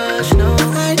too much, no.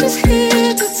 I just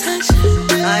here to touch.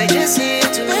 I just here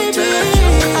to touch.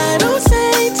 I don't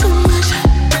say too much.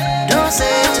 Don't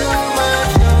say too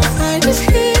much, no. I just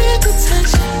here to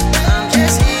touch. I'm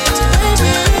just here to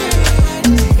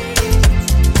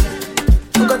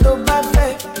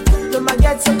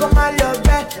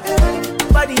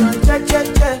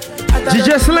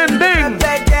DJ Slending.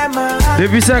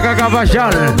 Depuis ça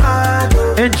Kakavajal.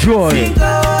 Enjoy.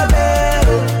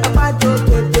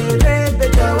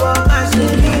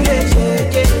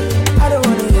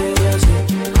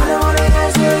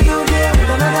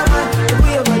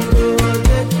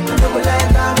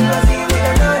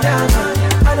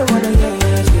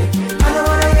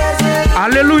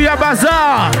 Alléluia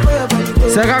Bazar.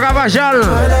 C'est Kakavajal.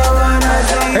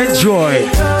 Enjoy.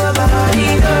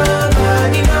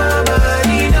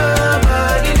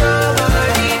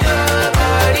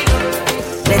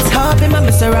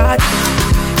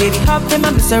 Baby, hop in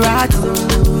my Maserati.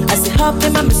 I say hop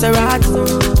in my Maserati.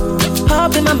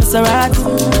 Hop in my Maserati.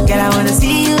 Girl, I wanna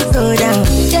see you go down.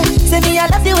 Yeah, say me I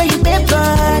love the way you make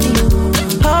body.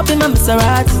 Hop in my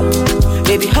Maserati.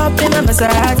 Baby, hop in my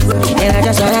Maserati. And I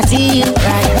just wanna see you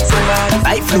ride.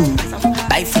 Buy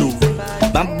flu,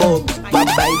 bambo, buy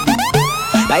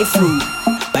flu.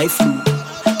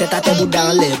 Tête à tête bout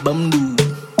dans les bambous.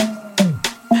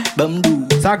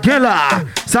 Ça vient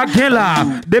là.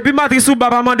 Depuis matrice ou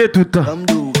baba mande tout.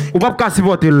 Ou pas casser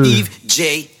votre Yves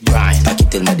J. Brian. Pas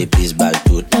quitter le des prises balles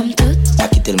toutes. Pas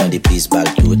quitter le des prises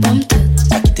balles toutes.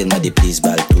 Pas quitter le des prises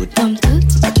balles toutes.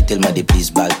 Pas quitter le des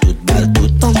prises balles toutes. Balles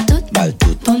toutes. Balles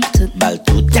toutes. Balles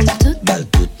toutes. Balles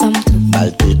toutes. Balles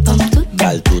toutes. Balles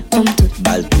toutes.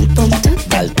 Balles toutes.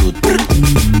 Balles toutes.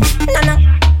 Nana,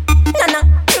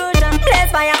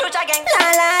 place fire, again. La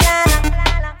la la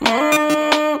la.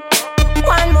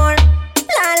 One more.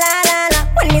 La la la la.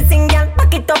 When me sing, girl,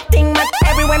 back it up, thing, but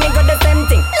everywhere me go the same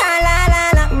thing. La la la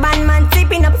la. Bad man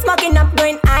sipping up, smoking up,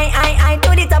 going I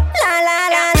do it up. La la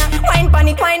la la. Wine pon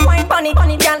it, girl.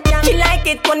 She like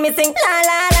it when me sing. La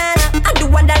la la la. I do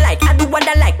what I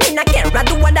like. Me not care. I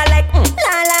do what I like. La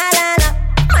la la la.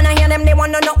 Man, I hear them, they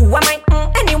wanna know who am I.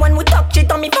 Anyone who talk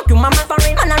shit on me, fuck you, mama. For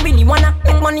real, and I really wanna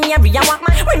make money every hour.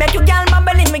 We make you girl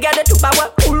mumbling, we got the two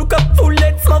power. Full look up, full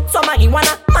leg, smoke some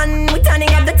marijuana. Man, we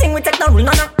turning up the thing, we take no rule,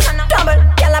 no. Trouble,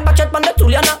 girl, I back shot on the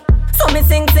tool, you know. So me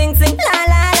sing, la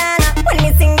la la la. When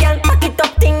me sing, girl, back it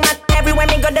up, thing, but everywhere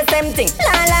me got the same thing.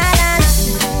 La la la la.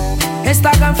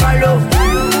 Instagram follow,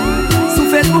 sur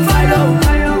Facebook follow,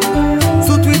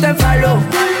 sur Twitter follow.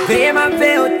 Veuillez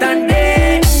m'appeler autant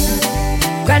de.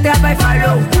 Quand travail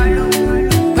follow,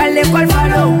 quand l'école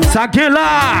follow. Ça vient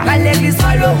là. Quand l'église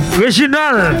follow.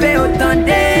 Original.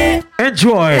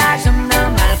 Enjoy.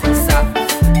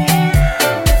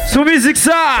 Sous musique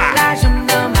ça.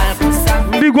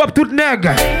 Big up tout nèg.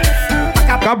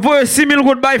 K'ap voye 6,000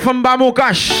 gout bay femme ba mon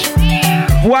cash.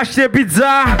 Pour acheter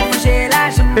pizza.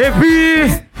 Et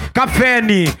puis k'ap fait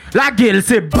ni. La gueule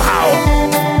c'est bao.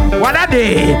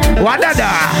 Wadade.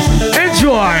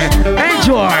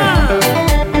 Enjoy.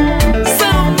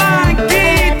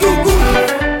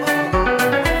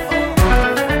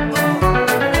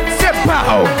 C'est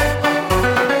bao.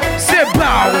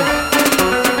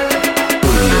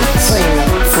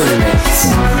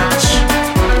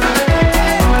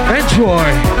 Enjoy.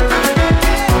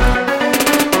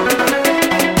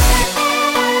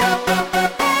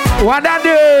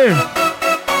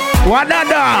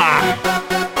 Wadada.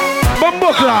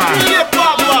 Bombokla.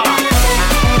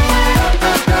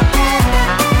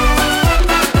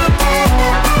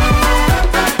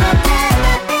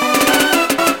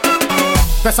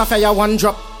 Press a fire one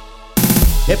drop.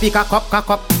 Epic a cup.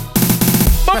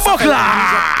 Bombokla.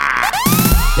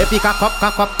 Epic a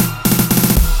cup.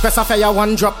 Press a fire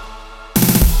one drop.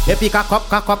 Epic a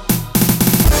cup.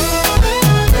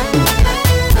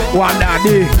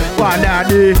 Wadade.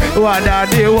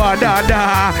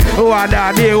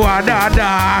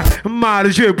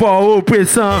 Marche pas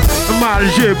oppressant.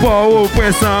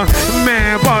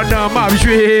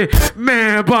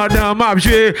 Mais pendant m'a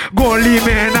joué, gon li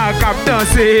men a kap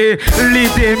danser. Li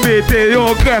te mette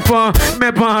yon greffan,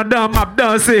 mais pendant m'a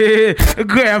danser,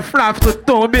 greff la tout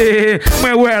tomber.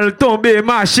 Moi well tomber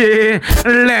marcher,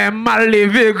 les mal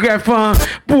levé greffan.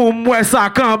 Pour moi ça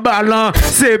qu'en ballant,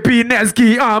 c'est Pinez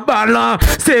qui en ballant,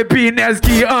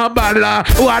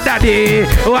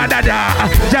 Wadada,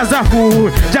 Jazafou,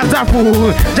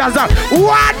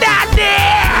 Wadade.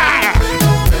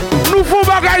 Nous font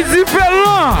bagaille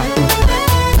différent.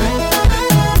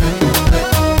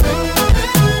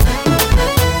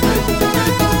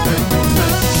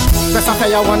 Press a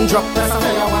fire one drop.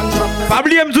 Pas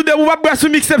oublier m'dou de ou va boire sous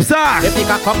mixtape ça.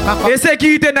 Et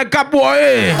sécurité n'a cap boire.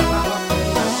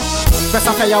 Press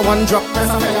a fire one drop.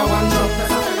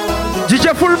 DJ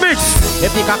Full Mix.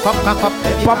 Epic a cup.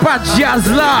 Papa Jazz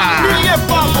là.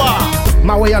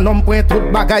 Ma way un homme point tout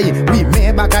bagay. Oui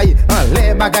mais bagay, en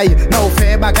les bagay. Now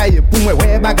fait bagay, pour moi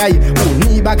ouais bagay. Ou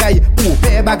ni bagay, pour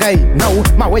faire bagay. Now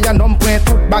ma way un homme point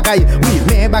tout bagay. Oui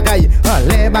mais bagay, en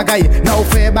les bagay. Now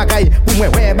fait bagay, pour moi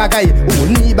ouais bagay. Ou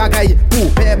ni bagay,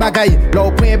 pour faire bagay. L'au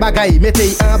point bagay,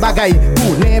 mettez un bagay.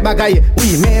 Pour ne bagay,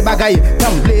 oui mais bagay.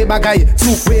 Tamble bagay,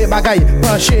 soupe bagay.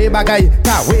 Penché bagay,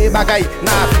 kawe bagay.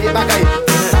 Na fait bagay,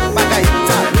 bagay,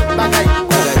 ta bagay.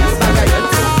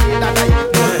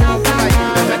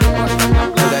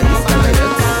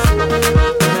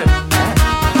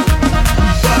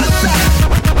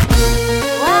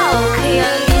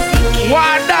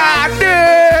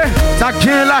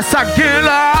 Ça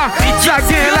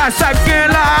gagne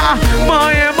là,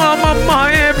 moyen maman,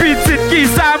 moyen petite qui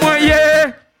ça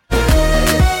moyen.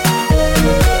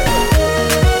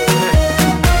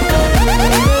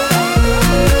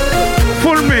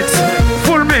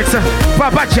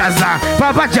 Jazza,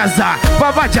 Papa Jazza,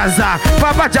 Papa Jazza,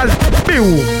 Papa Jazza.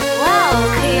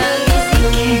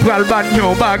 Pral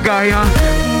banyon bagay,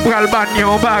 pral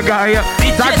banyon bagay.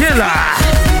 Ça vient là.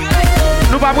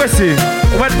 Nous pas pressés,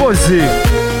 on va te poser.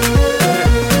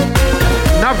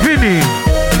 N'a fini.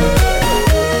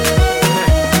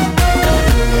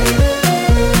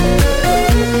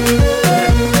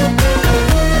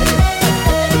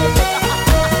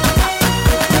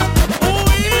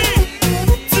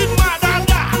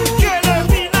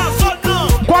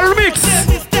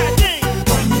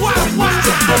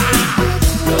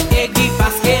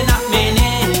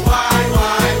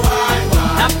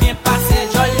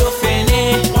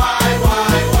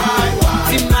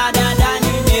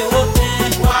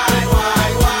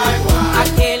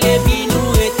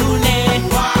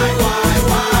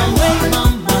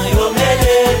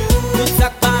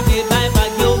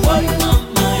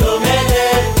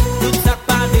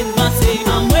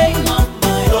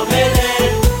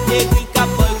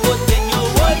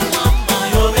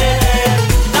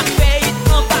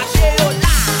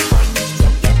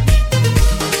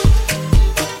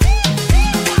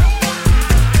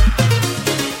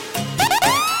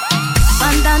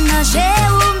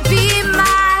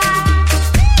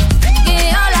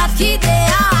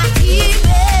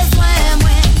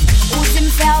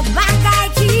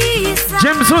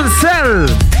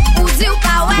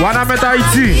 Wana met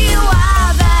Haïti.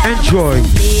 Enjoy.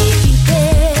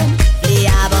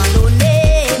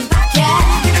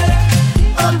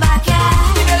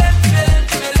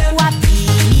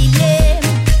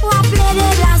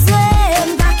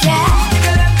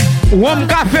 Wom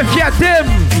café fiatem.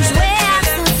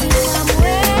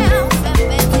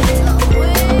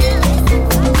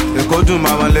 Kodu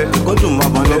mamanle,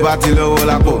 ló bá ti lówó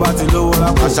lápò,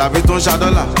 àṣàbí tó ń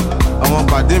ṣàdọ́là. Àwọn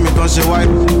pàdé mi tó ń ṣe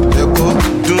wáìpù Èkó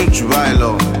dùn jù báyìí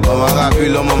lọ. Ọmọ arábí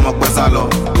lọmọ ọmọ pẹ́ sá lọ.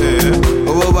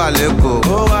 Owó wà lẹ́kọ̀ọ́,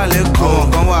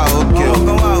 àwọn kan wà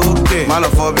òkè. Má lọ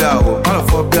fọ́ bí àwọ̀,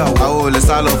 àwọ̀ ò lè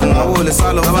sá lọ fún wọn.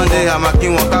 Tábàndé a máa kí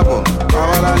wọn káàbọ̀.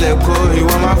 Àwa lálẹ́ kó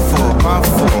ìwọ má fọ̀.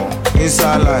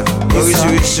 Inside life,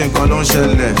 oríṣiríṣi nǹkan ló ń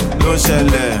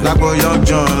ṣẹlẹ̀. Lágbo Young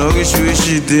John,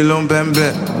 oríṣiríṣi ìdí ló ń bẹ́ńbẹ́.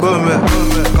 Gbọ́mẹ̀,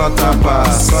 quarter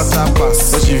pass, ó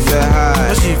sì fẹ́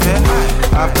high.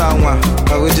 After one,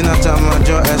 original time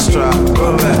ọjọ́ extra.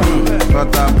 Gbọ́mẹ̀,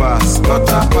 quarter pass,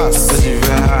 ó sì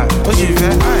fẹ́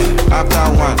high. After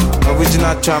one,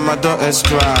 original time ọjọ́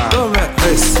extra. Gbọ́mẹ̀,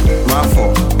 ace, máa fọ̀.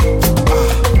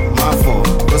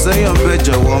 Kò sẹ́yìn ọ̀bẹ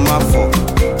jọ̀wọ́ máa fọ̀.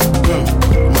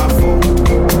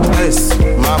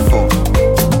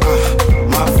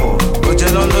 Má fọ̀, ó jẹ́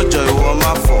lọ́lọ́jọ́ ìwọ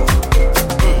má fọ̀.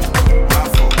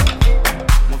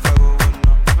 Mo fẹ́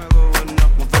rówó ná,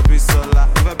 mo fẹ́ bí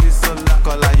sọ́lá,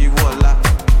 kọ́lá yìí wọ̀lá,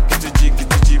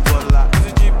 kìtùjì bọ́lá.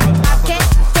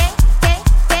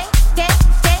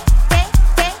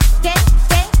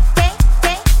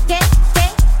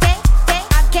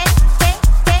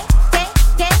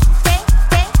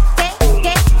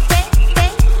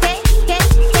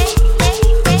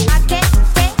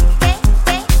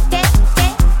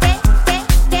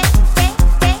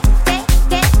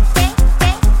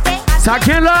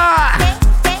 Sakela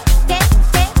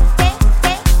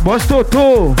Boss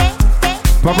Toto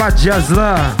Papa Jazz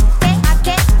là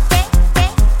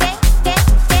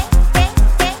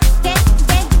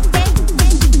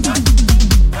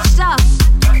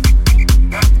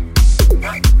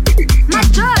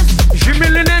Jimmy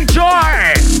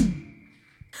enjoy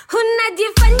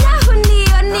Unajifanya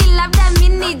hunioni labda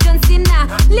mini John Cena.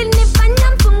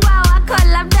 Linifanya mfungwa wako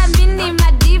labda mini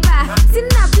madiva.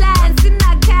 Sina plan,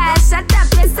 sina cash, hata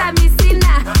pesa mi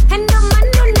sina. Endo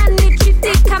manu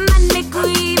unanitreat kama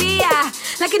nikuiria.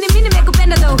 Lakini mimi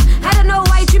nimekupenda though. I don't know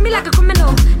why you treat me like a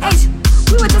criminal. Hey,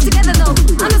 we were just together though.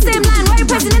 On the same line, why you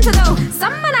pressing into though?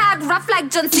 Some man I act rough like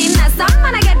John Cena. Some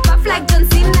man I get buff like John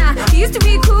Cena. You used to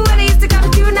be cool when I used to come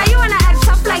to you. Now you wanna act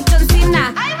tough like John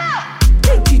Cena.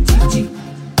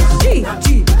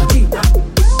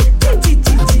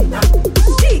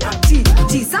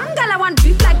 Some gala want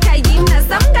beef like hyena.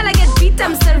 Some gala get beat,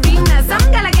 I'm Serena.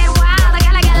 Some gala get wild, I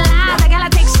gala get loud. I gala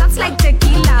take shots like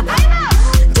tequila.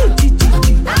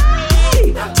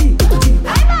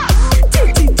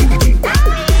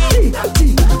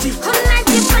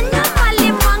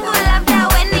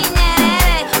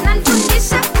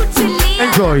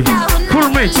 Enjoy, full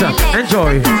mixer,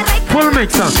 enjoy, full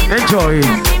mixer, enjoy,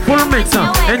 full mixer,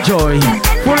 enjoy,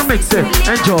 full mixer,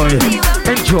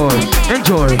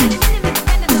 enjoy.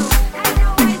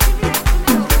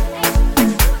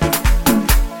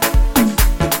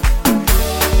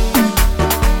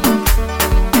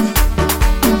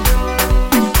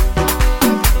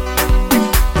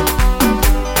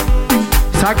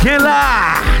 Ça Ça qui est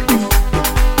là.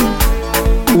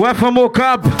 Ouais, femme au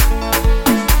cap.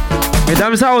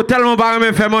 Mesdames, ça a tellement pas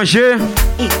me faire manger.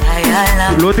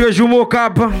 L'autre jour, mon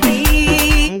cap.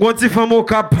 Mon petit femme au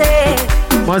cap.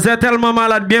 Moi, j'ai tellement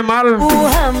malade, bien mal.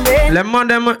 Les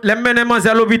menées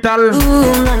à l'hôpital.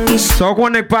 Sans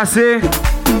qu'on ait passé,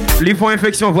 ils font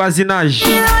infection voisinage.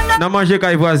 N'a mangé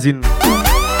qu'à voisine.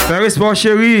 Faire sport,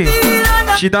 chérie.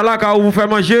 Chita là, quand vous faites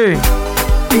manger.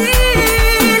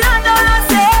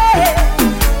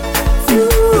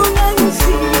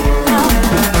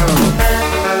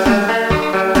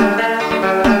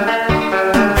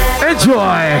 Enjoy.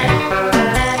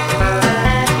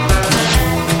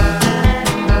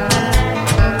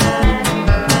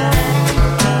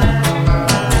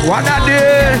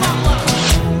 Wadade.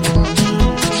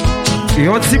 Et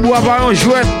on t'y boit par un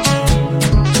jouet.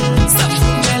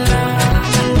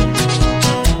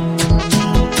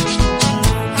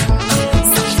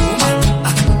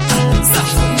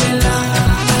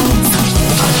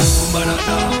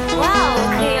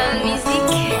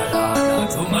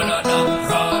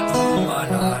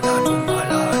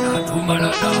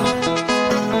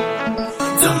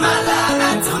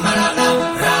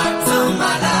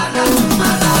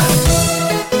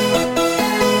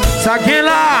 Ça vient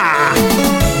là.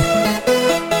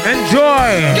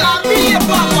 Enjoy.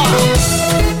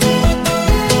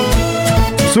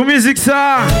 Sous musique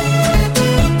ça.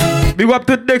 Big up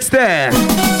tout Dexter.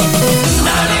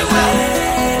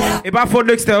 Et pas faute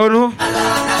Dexter non.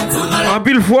 En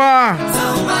pile fois.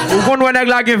 Ou qu'on doit nèg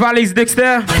la gen valise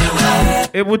Dexter.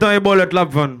 Et pourtant il bollet la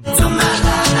vendre.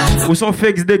 Ou son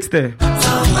fake Dexter.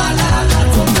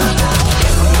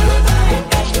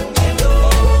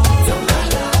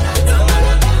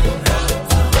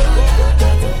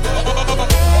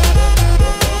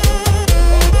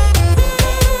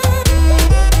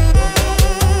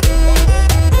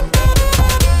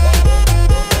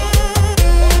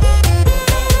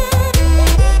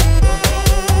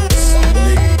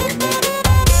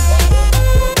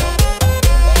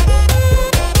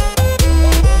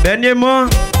 Dernièrement,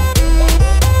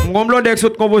 mon blog d'ex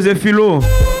composé philo.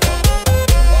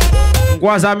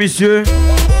 Quoi ça, monsieur?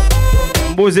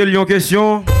 Je pose une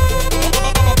question.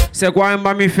 C'est quoi un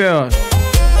mammifère?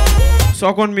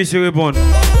 Sans qu'on monsieur répond.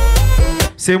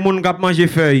 C'est mon qui a mangé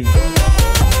feuille.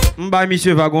 M'ba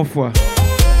monsieur wagon foi.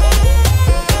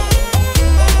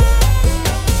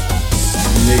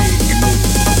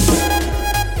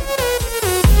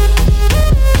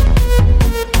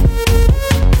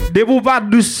 De vous pas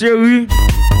douce chérie,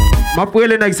 m'a pris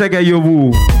le nèg c'est yo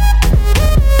vous.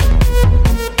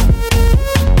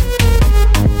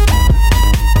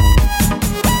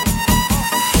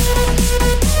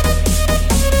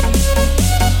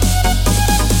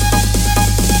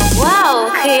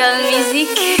 Wow, Créole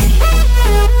musique.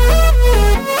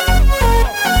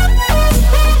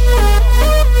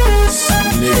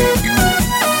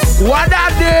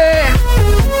 Wadade.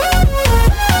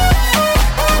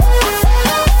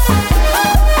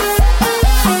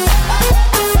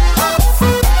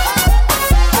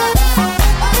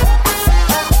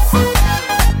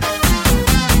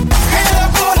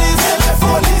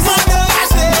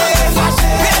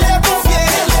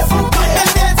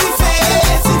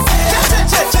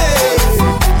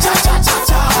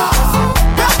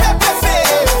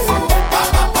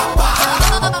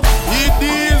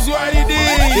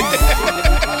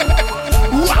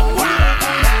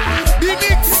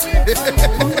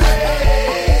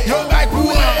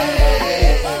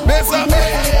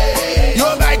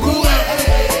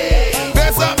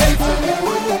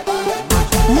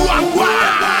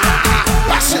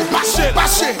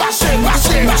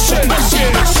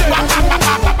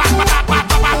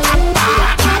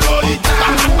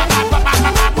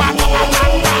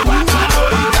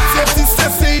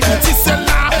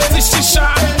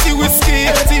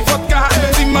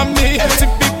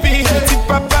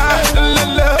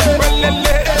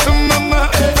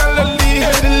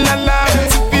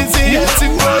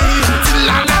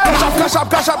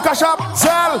 Cash up,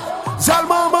 Zal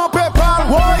maman PayPal,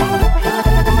 ouais.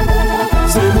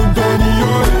 C'est mon Tony,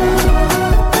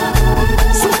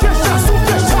 Soukesha.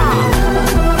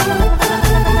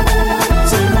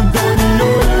 C'est mon Tony,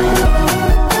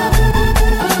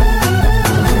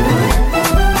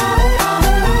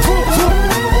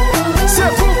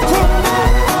 c'est vous.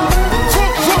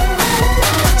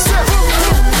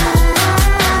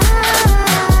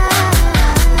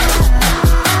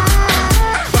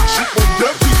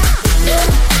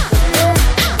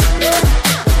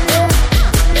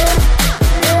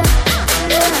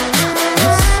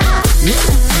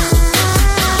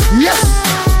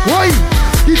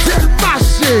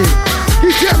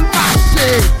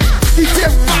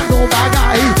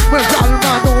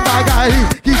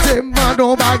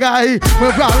 mandon bagay,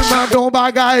 moi pral mandon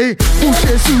bagay.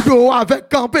 Coucher sous dos avec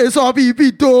campé sans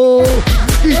bibito.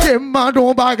 Il te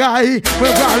mandon bagay, moi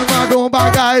pral mandon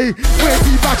bagay. Moi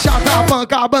dis pas chata pan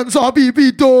cabane sans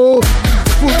bibito.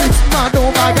 Full mix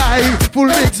mandon bagay, full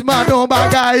mix mandon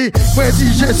bagay. Moi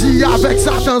dis je suis avec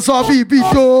Satan sans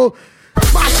bibito.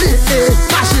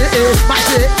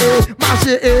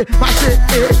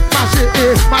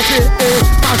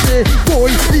 Marché,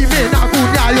 boy, li men a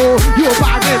gounya yo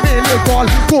pa reme l'école,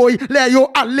 boy, le yo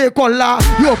à l'école là,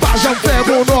 yo pa jam faire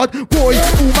bon note, boy,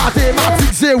 pour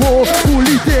mathématiques 0, pour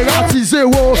littérature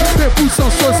 0, mais pour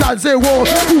sens social 0,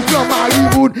 pour grand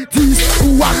Marimoun 10,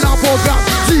 pour aller en programme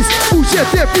 10, pour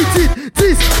jeter petite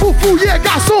 10, pour fouiller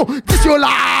garçon 10, yo là,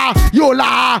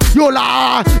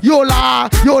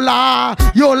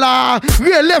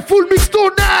 relais full mix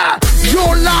Tonel,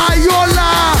 yo là,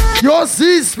 yo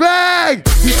suspect,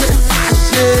 il fait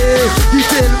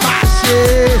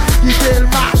le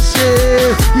marché,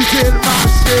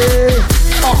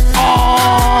 oh,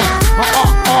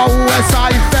 ouais ça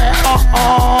il fait,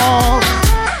 oh.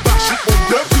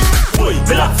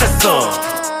 Mais la fesse,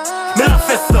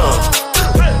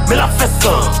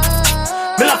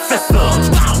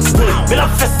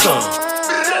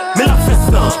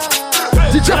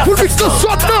 DJ full mix de son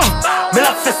non. Mais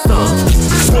la fesse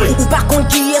ou par contre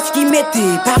qui est-ce qui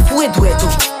mettait pas fouet douette.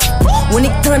 On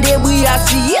est tant débris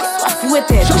assis, soit fouet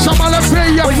tête. Cherche mal le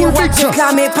pays à full mix.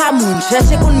 Réclamer pas moun,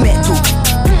 chercher qu'on met tout.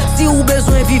 Si ou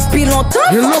besoin vivre plus longtemps,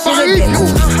 faut changer de coup.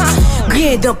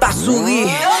 Rien d'un pas sourire,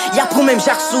 y'a pour même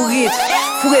Jacques sourire.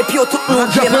 Fourré pio tout le monde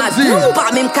qui est madou,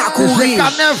 pas même qu'à courir.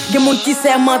 Y'a moun qui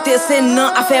s'est menté, c'est non,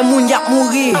 a fait moun y'a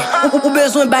mourir. Ou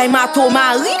besoin bail mato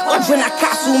mari, ou je n'a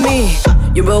qu'à soumis.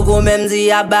 Yo beaucoup même dit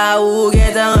à bas ou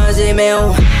qu'est arrangé mais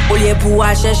au lieu pour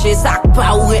chercher sac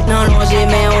pas ou est non longer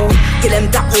mais qu'il aime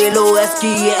taper l'OS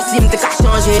qui est si m'te qu'à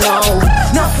changer non.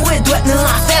 Non pour être douette non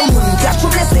a fait moun gars tout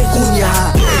laisser kounya.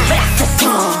 Mais la fesse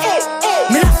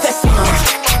mais la fesse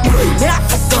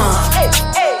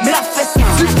mais la fesse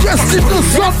si qu'est-ce que tu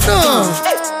sens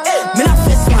mais la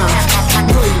fesse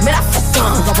mais la fesse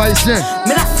ça va ici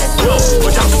mais la fesse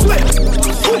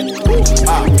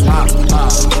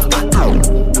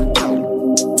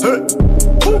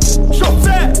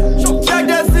Check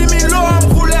des similo,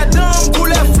 m'coulait dans,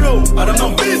 m'coulait flow. Madame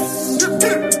non bis,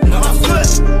 n'a pas souhait.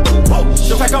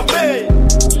 Je fais camper,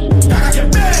 caca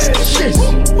kébé. Je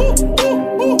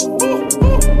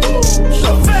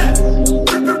fais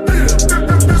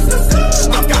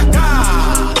ma caca.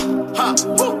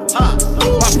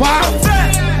 Papa,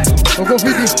 on go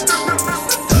fini.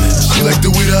 She like the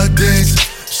way that I dance.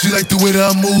 She like the way that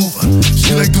I move.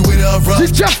 She like the way that I rock.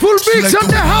 DJ full mix in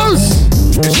the house.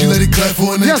 And she let it clap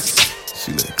for a nigga. Yes.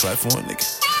 She let it clap for a nigga.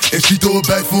 And she throw it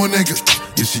back for a nigga.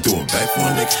 Yeah, she throw it back for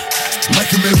a nigga.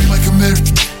 Michael Mary.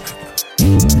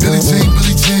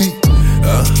 Billie Jean.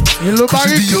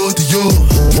 Christian Dior.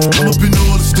 I'm up in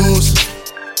all the stores.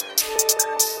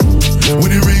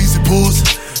 When it rains, it pours.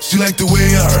 She like the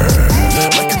way I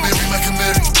Michael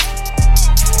Mary.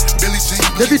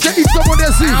 Let me tell you someone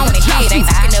that's I don't wanna hear it, ain't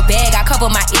in the bag, I cover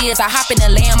my ears. I hop in the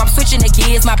lamb, I'm switching the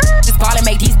gears. My just ball and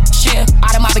make these shit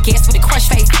out of my baguettes with a crush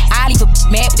face. I leave a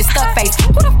mad with a stuck face.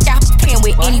 Who the f*** y'all playing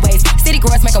with anyways? City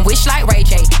girls make them wish like Ray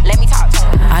J. Let me talk to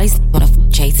them. All these wanna f***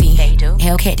 JT. They do.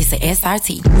 Hellcat, this a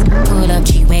SRT. Pull up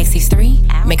G-Wax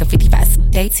 6'3", make a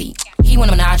 55 day T. He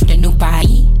wanna menage with a new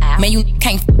body. Man, you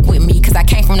can't f*** with me, cause I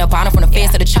came from the bottom, from the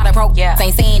fence to the chopper broke.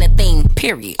 Ain't saying a thing,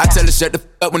 period. I tell her shut the f***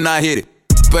 up when I hit it.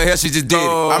 But hell, she just did it.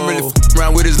 I'm really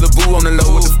around with his little boo on the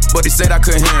low. But he said I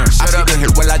couldn't hear him. Shut up,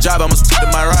 when I drive, I'ma to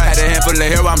my right. Had a handful of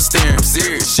hair while I'm staring. I'm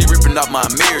serious. She ripping off my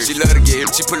mirror. She love to get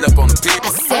hit. She pull up on the pit.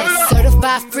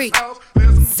 Certified freak,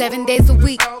 7 days a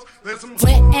week.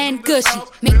 Wet and gushy,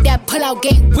 make that pull out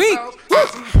game weak.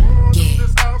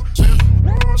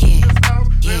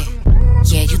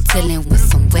 Yeah, you dealing with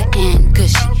some wet and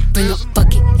gushy. Bring a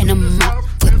bucket and a mop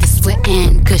for this wet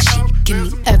and gushy. Give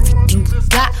me everything you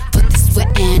got for this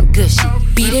wet and gushy.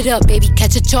 Beat it up, baby,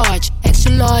 catch a charge.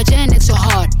 Extra large and extra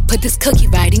hard. Put this cookie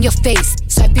right in your face.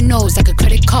 Swipe your nose like a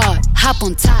credit card. Hop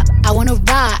on top, I wanna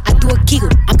ride. I do a giggle,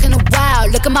 I'm kinda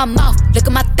wild. Look at my mouth, look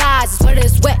at my thighs. It's wet,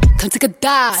 it's wet, come take a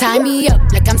dive. Tie me up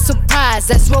like I'm surprised,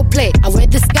 that's role play. I wear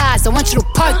disguise, I want you to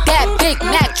park that Big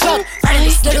Mac truck right in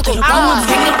this little garage. I wanna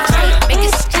bring it straight, make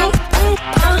it straight.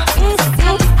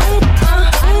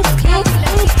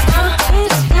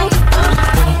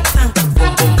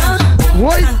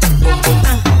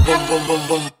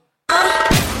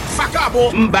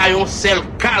 Sakabo, m'bayon sel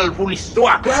cal pour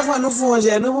l'histoire. Pourquoi nous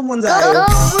faisons nous pour mon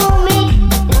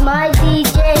My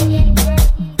DJ.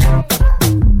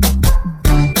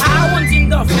 I want him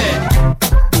to faire.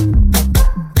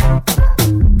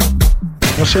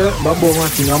 cher, bah bon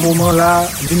matin, à un moment là,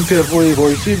 d'une faire voyer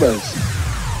ici, bah,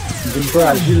 d'une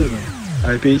fragile,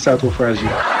 le pays ça trop fragile.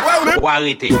 Ou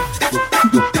arrêter.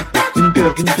 D'une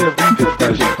faire fragile.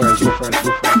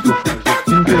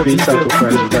 D'une faire pays ça trop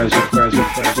fragile.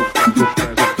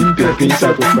 D'une faire pays ça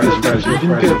trop fragile.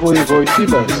 D'une faire voyer ici,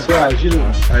 bah, fragile,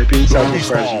 le pays ça trop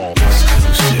fragile.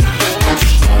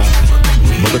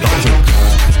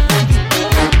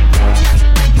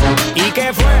 ¿Y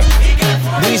qué fue?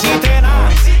 Visité nada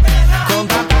con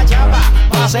tanta chapa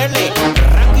pa' hacerle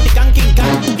ranking canking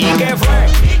can. ¿Y qué fue?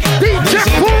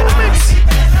 Visité nada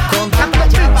con tanta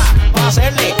chapa pa'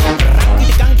 hacerle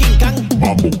ranking canking can.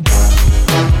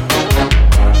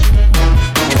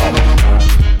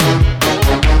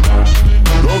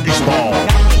 Doggy style.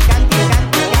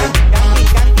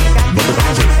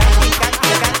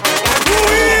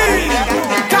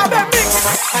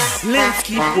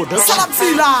 Linsky Production.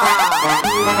 Salamzila.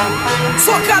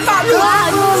 Sokanalo.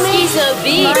 He's a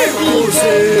beat.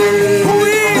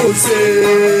 Oui.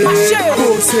 Maché.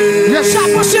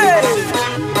 Chapoché.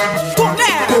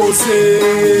 Tonel.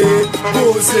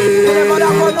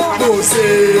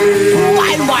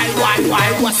 Why.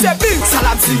 C'est big.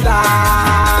 Salamzila.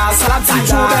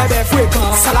 Bébé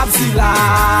fréquent. Salamzila.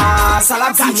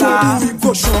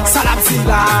 Cochon.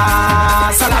 Salamzila.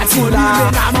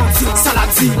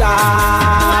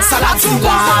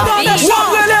 Wap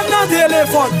relève nan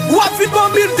téléphone, wap fit bon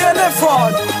bil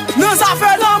téléphone. Nous a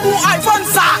fait l'amour iPhone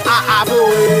ça.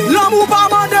 L'amour pas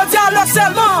mandé dialogue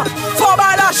seulement. Faut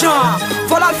pas l'argent,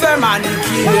 faut la faire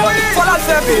manicure, faut la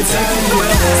faire pédicure.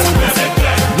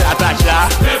 Natacha,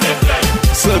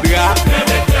 Sandra,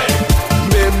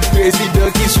 même président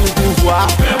qui sous pouvoir.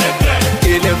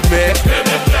 Et les mecs,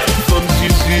 comme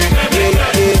Susu,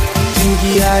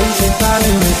 Tinky eyes and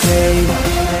falling in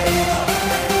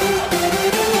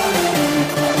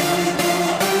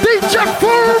the DJ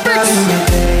Full Mix.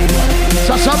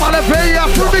 Ça s'appelle le pays à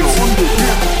Full Mix.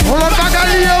 On l'a pas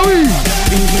gagné, oui.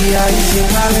 Tinky eyes and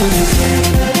falling in the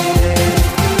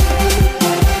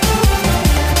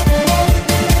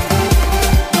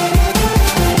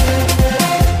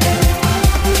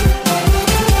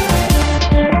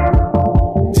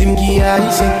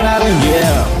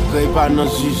yeah, quand pas dans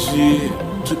Jésus,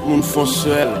 tout le monde font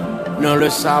seul. Non, le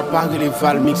ça pas que les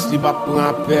val mix, li pas prend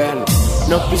appel.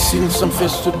 Dans piscine, ça me fait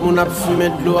tout le monde a fumé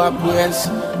de l'eau à presse.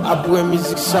 Après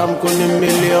musique, ça me connaît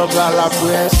mêlé en bas la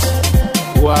presse.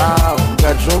 Waouh,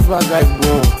 gars, j'en vagaille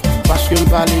bon. Parce que me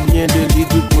parle bien de lui,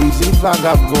 tout le monde dit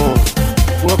vagabond.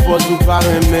 Propose ou par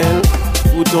un mail,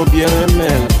 ou ton bien un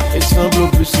mail. Et semble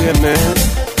plus remel,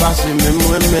 parce que même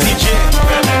moi même.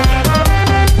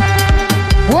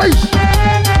 Oui.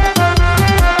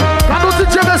 Pardon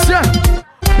DJ monsieur.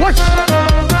 Oui.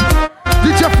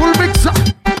 DJ Full Mix.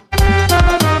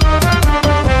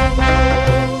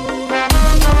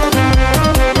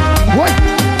 Oui.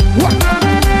 Oui.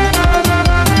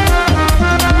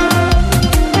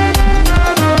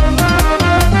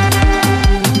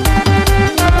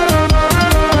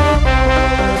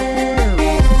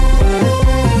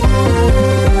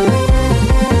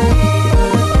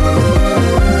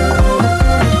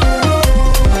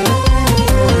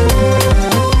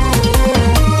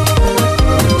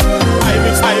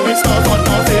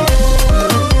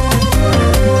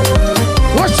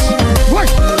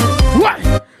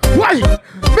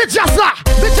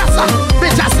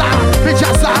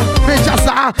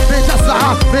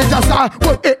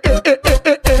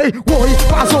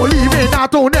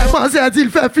 Il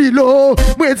fait philo,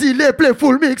 moi dit les play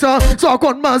full mix, sans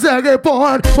qu'on m'en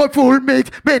répondre, moi full mix,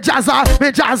 mais jazza,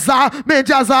 oui,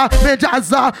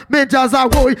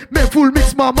 mais full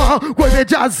mix maman, oui, mais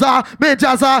jazza, oui,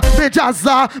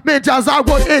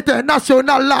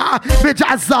 international là, mais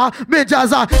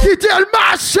jazza, quittez le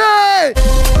marché!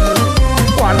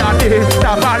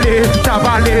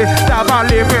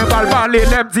 Tabalé, mais balbalé,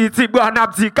 l'aime dit tibra, n'a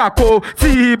dit kako,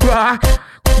 tibra.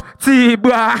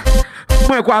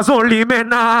 Moi croison li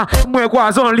mena, moi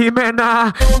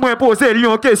poser lui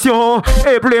une question,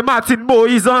 et plein Martin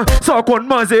Moïse, sans qu'on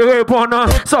mange répondre,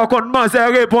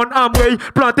 amway,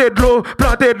 planter de l'eau,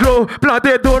 la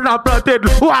planter de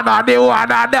l'eau,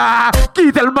 wanada,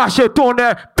 quitte le marché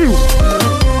Tonel, piou.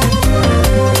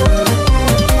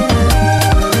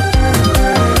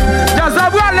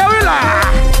 Jazabra le là.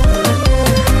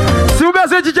 Si vous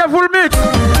besoin DJ Full Mix,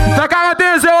 c'est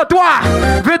 41 03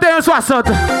 21 60.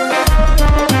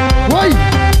 Oui,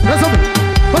 mes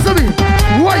amis,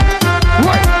 oui,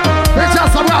 et ça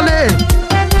va aller.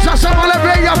 Cherchez par le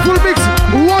pays à Full Mix,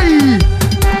 oui,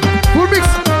 Full Mix,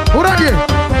 on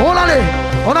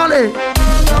allait.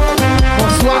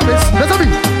 Bonsoir, mes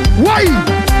amis, oui,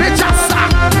 mais ça,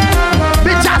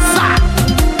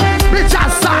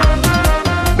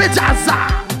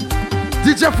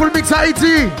 Full Mix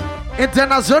Haïti,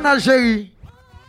 international chérie.